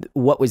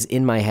what was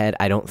in my head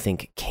I don't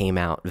think came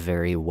out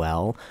very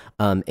well,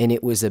 and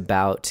it was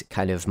about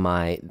kind of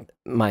my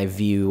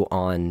view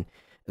on,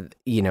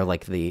 you know,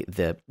 like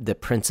the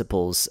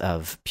principles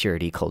of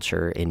purity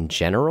culture in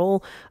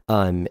general,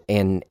 and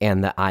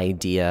the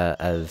idea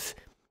of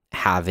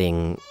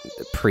having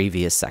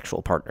previous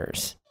sexual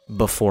partners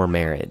before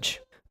marriage.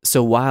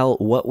 So while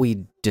what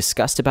we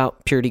discussed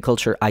about purity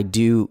culture I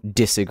do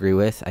disagree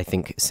with, I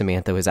think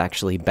Samantha was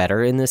actually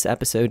better in this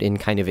episode in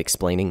kind of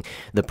explaining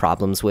the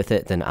problems with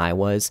it than I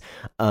was.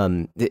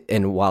 And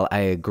while I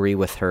agree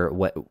with her,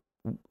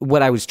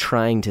 what I was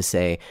trying to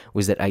say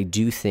was that I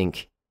do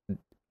think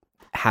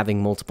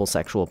having multiple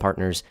sexual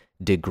partners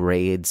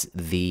degrades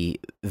the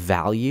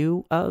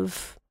value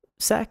of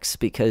sex,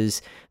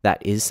 because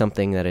that is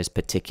something that is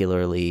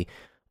particularly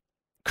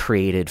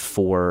created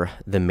for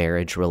the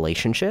marriage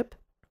relationship.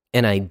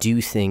 And I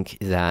do think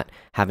that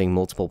having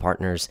multiple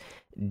partners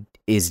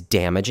is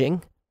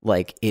damaging.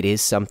 Like, it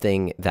is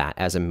something that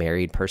as a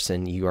married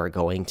person you are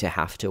going to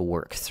have to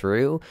work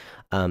through,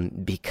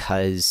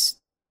 because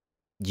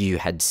you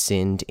had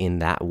sinned in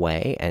that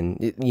way.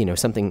 And, you know,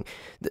 something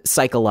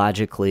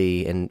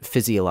psychologically and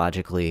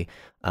physiologically,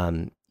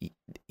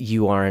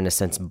 you are in a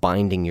sense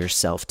binding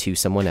yourself to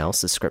someone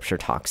else. The scripture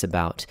talks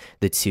about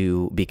the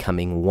two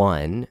becoming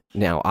one.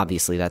 Now,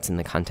 obviously that's in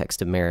the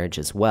context of marriage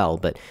as well,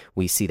 but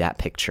we see that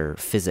picture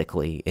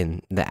physically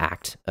in the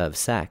act of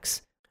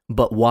sex.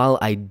 But while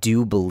I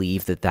do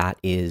believe that that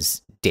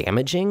is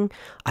damaging,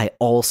 I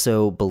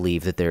also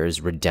believe that there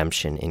is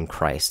redemption in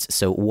Christ.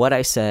 So what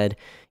I said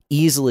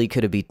easily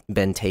could have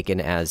been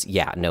taken as,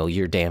 yeah, no,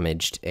 you're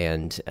damaged,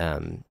 and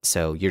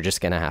so you're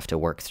just going to have to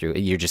work through it.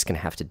 You're just going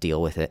to have to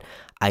deal with it.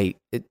 I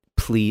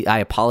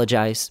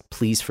apologize.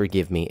 Please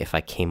forgive me if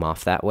I came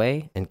off that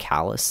way and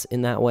callous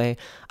in that way.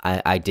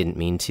 I didn't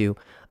mean to.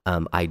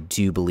 I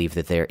do believe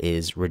that there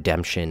is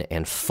redemption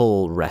and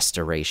full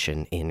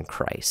restoration in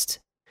Christ.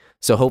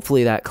 So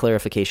hopefully that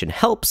clarification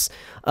helps.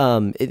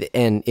 And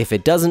if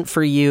it doesn't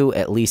for you,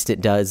 at least it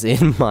does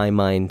in my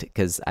mind,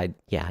 because I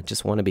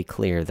just want to be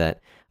clear that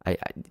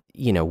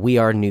we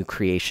are new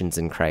creations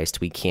in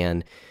Christ. We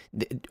can,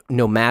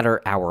 no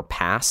matter our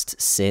past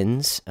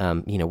sins,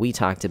 we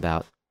talked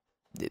about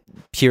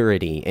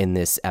purity in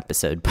this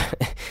episode,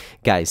 but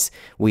guys,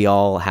 we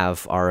all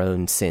have our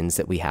own sins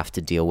that we have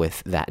to deal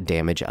with that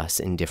damage us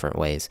in different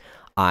ways.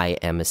 I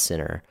am a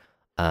sinner,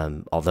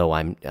 although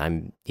I'm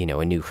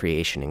a new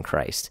creation in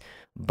Christ,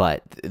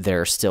 but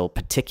there are still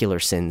particular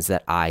sins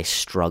that I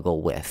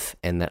struggle with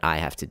and that I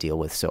have to deal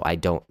with. So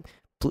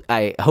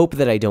I hope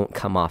that I don't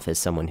come off as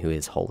someone who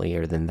is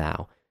holier than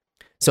thou.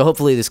 So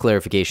hopefully this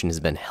clarification has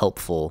been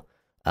helpful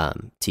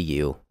to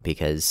you,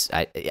 because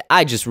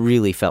I just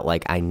really felt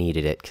like I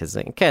needed it, because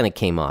it kind of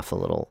came off a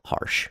little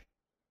harsh.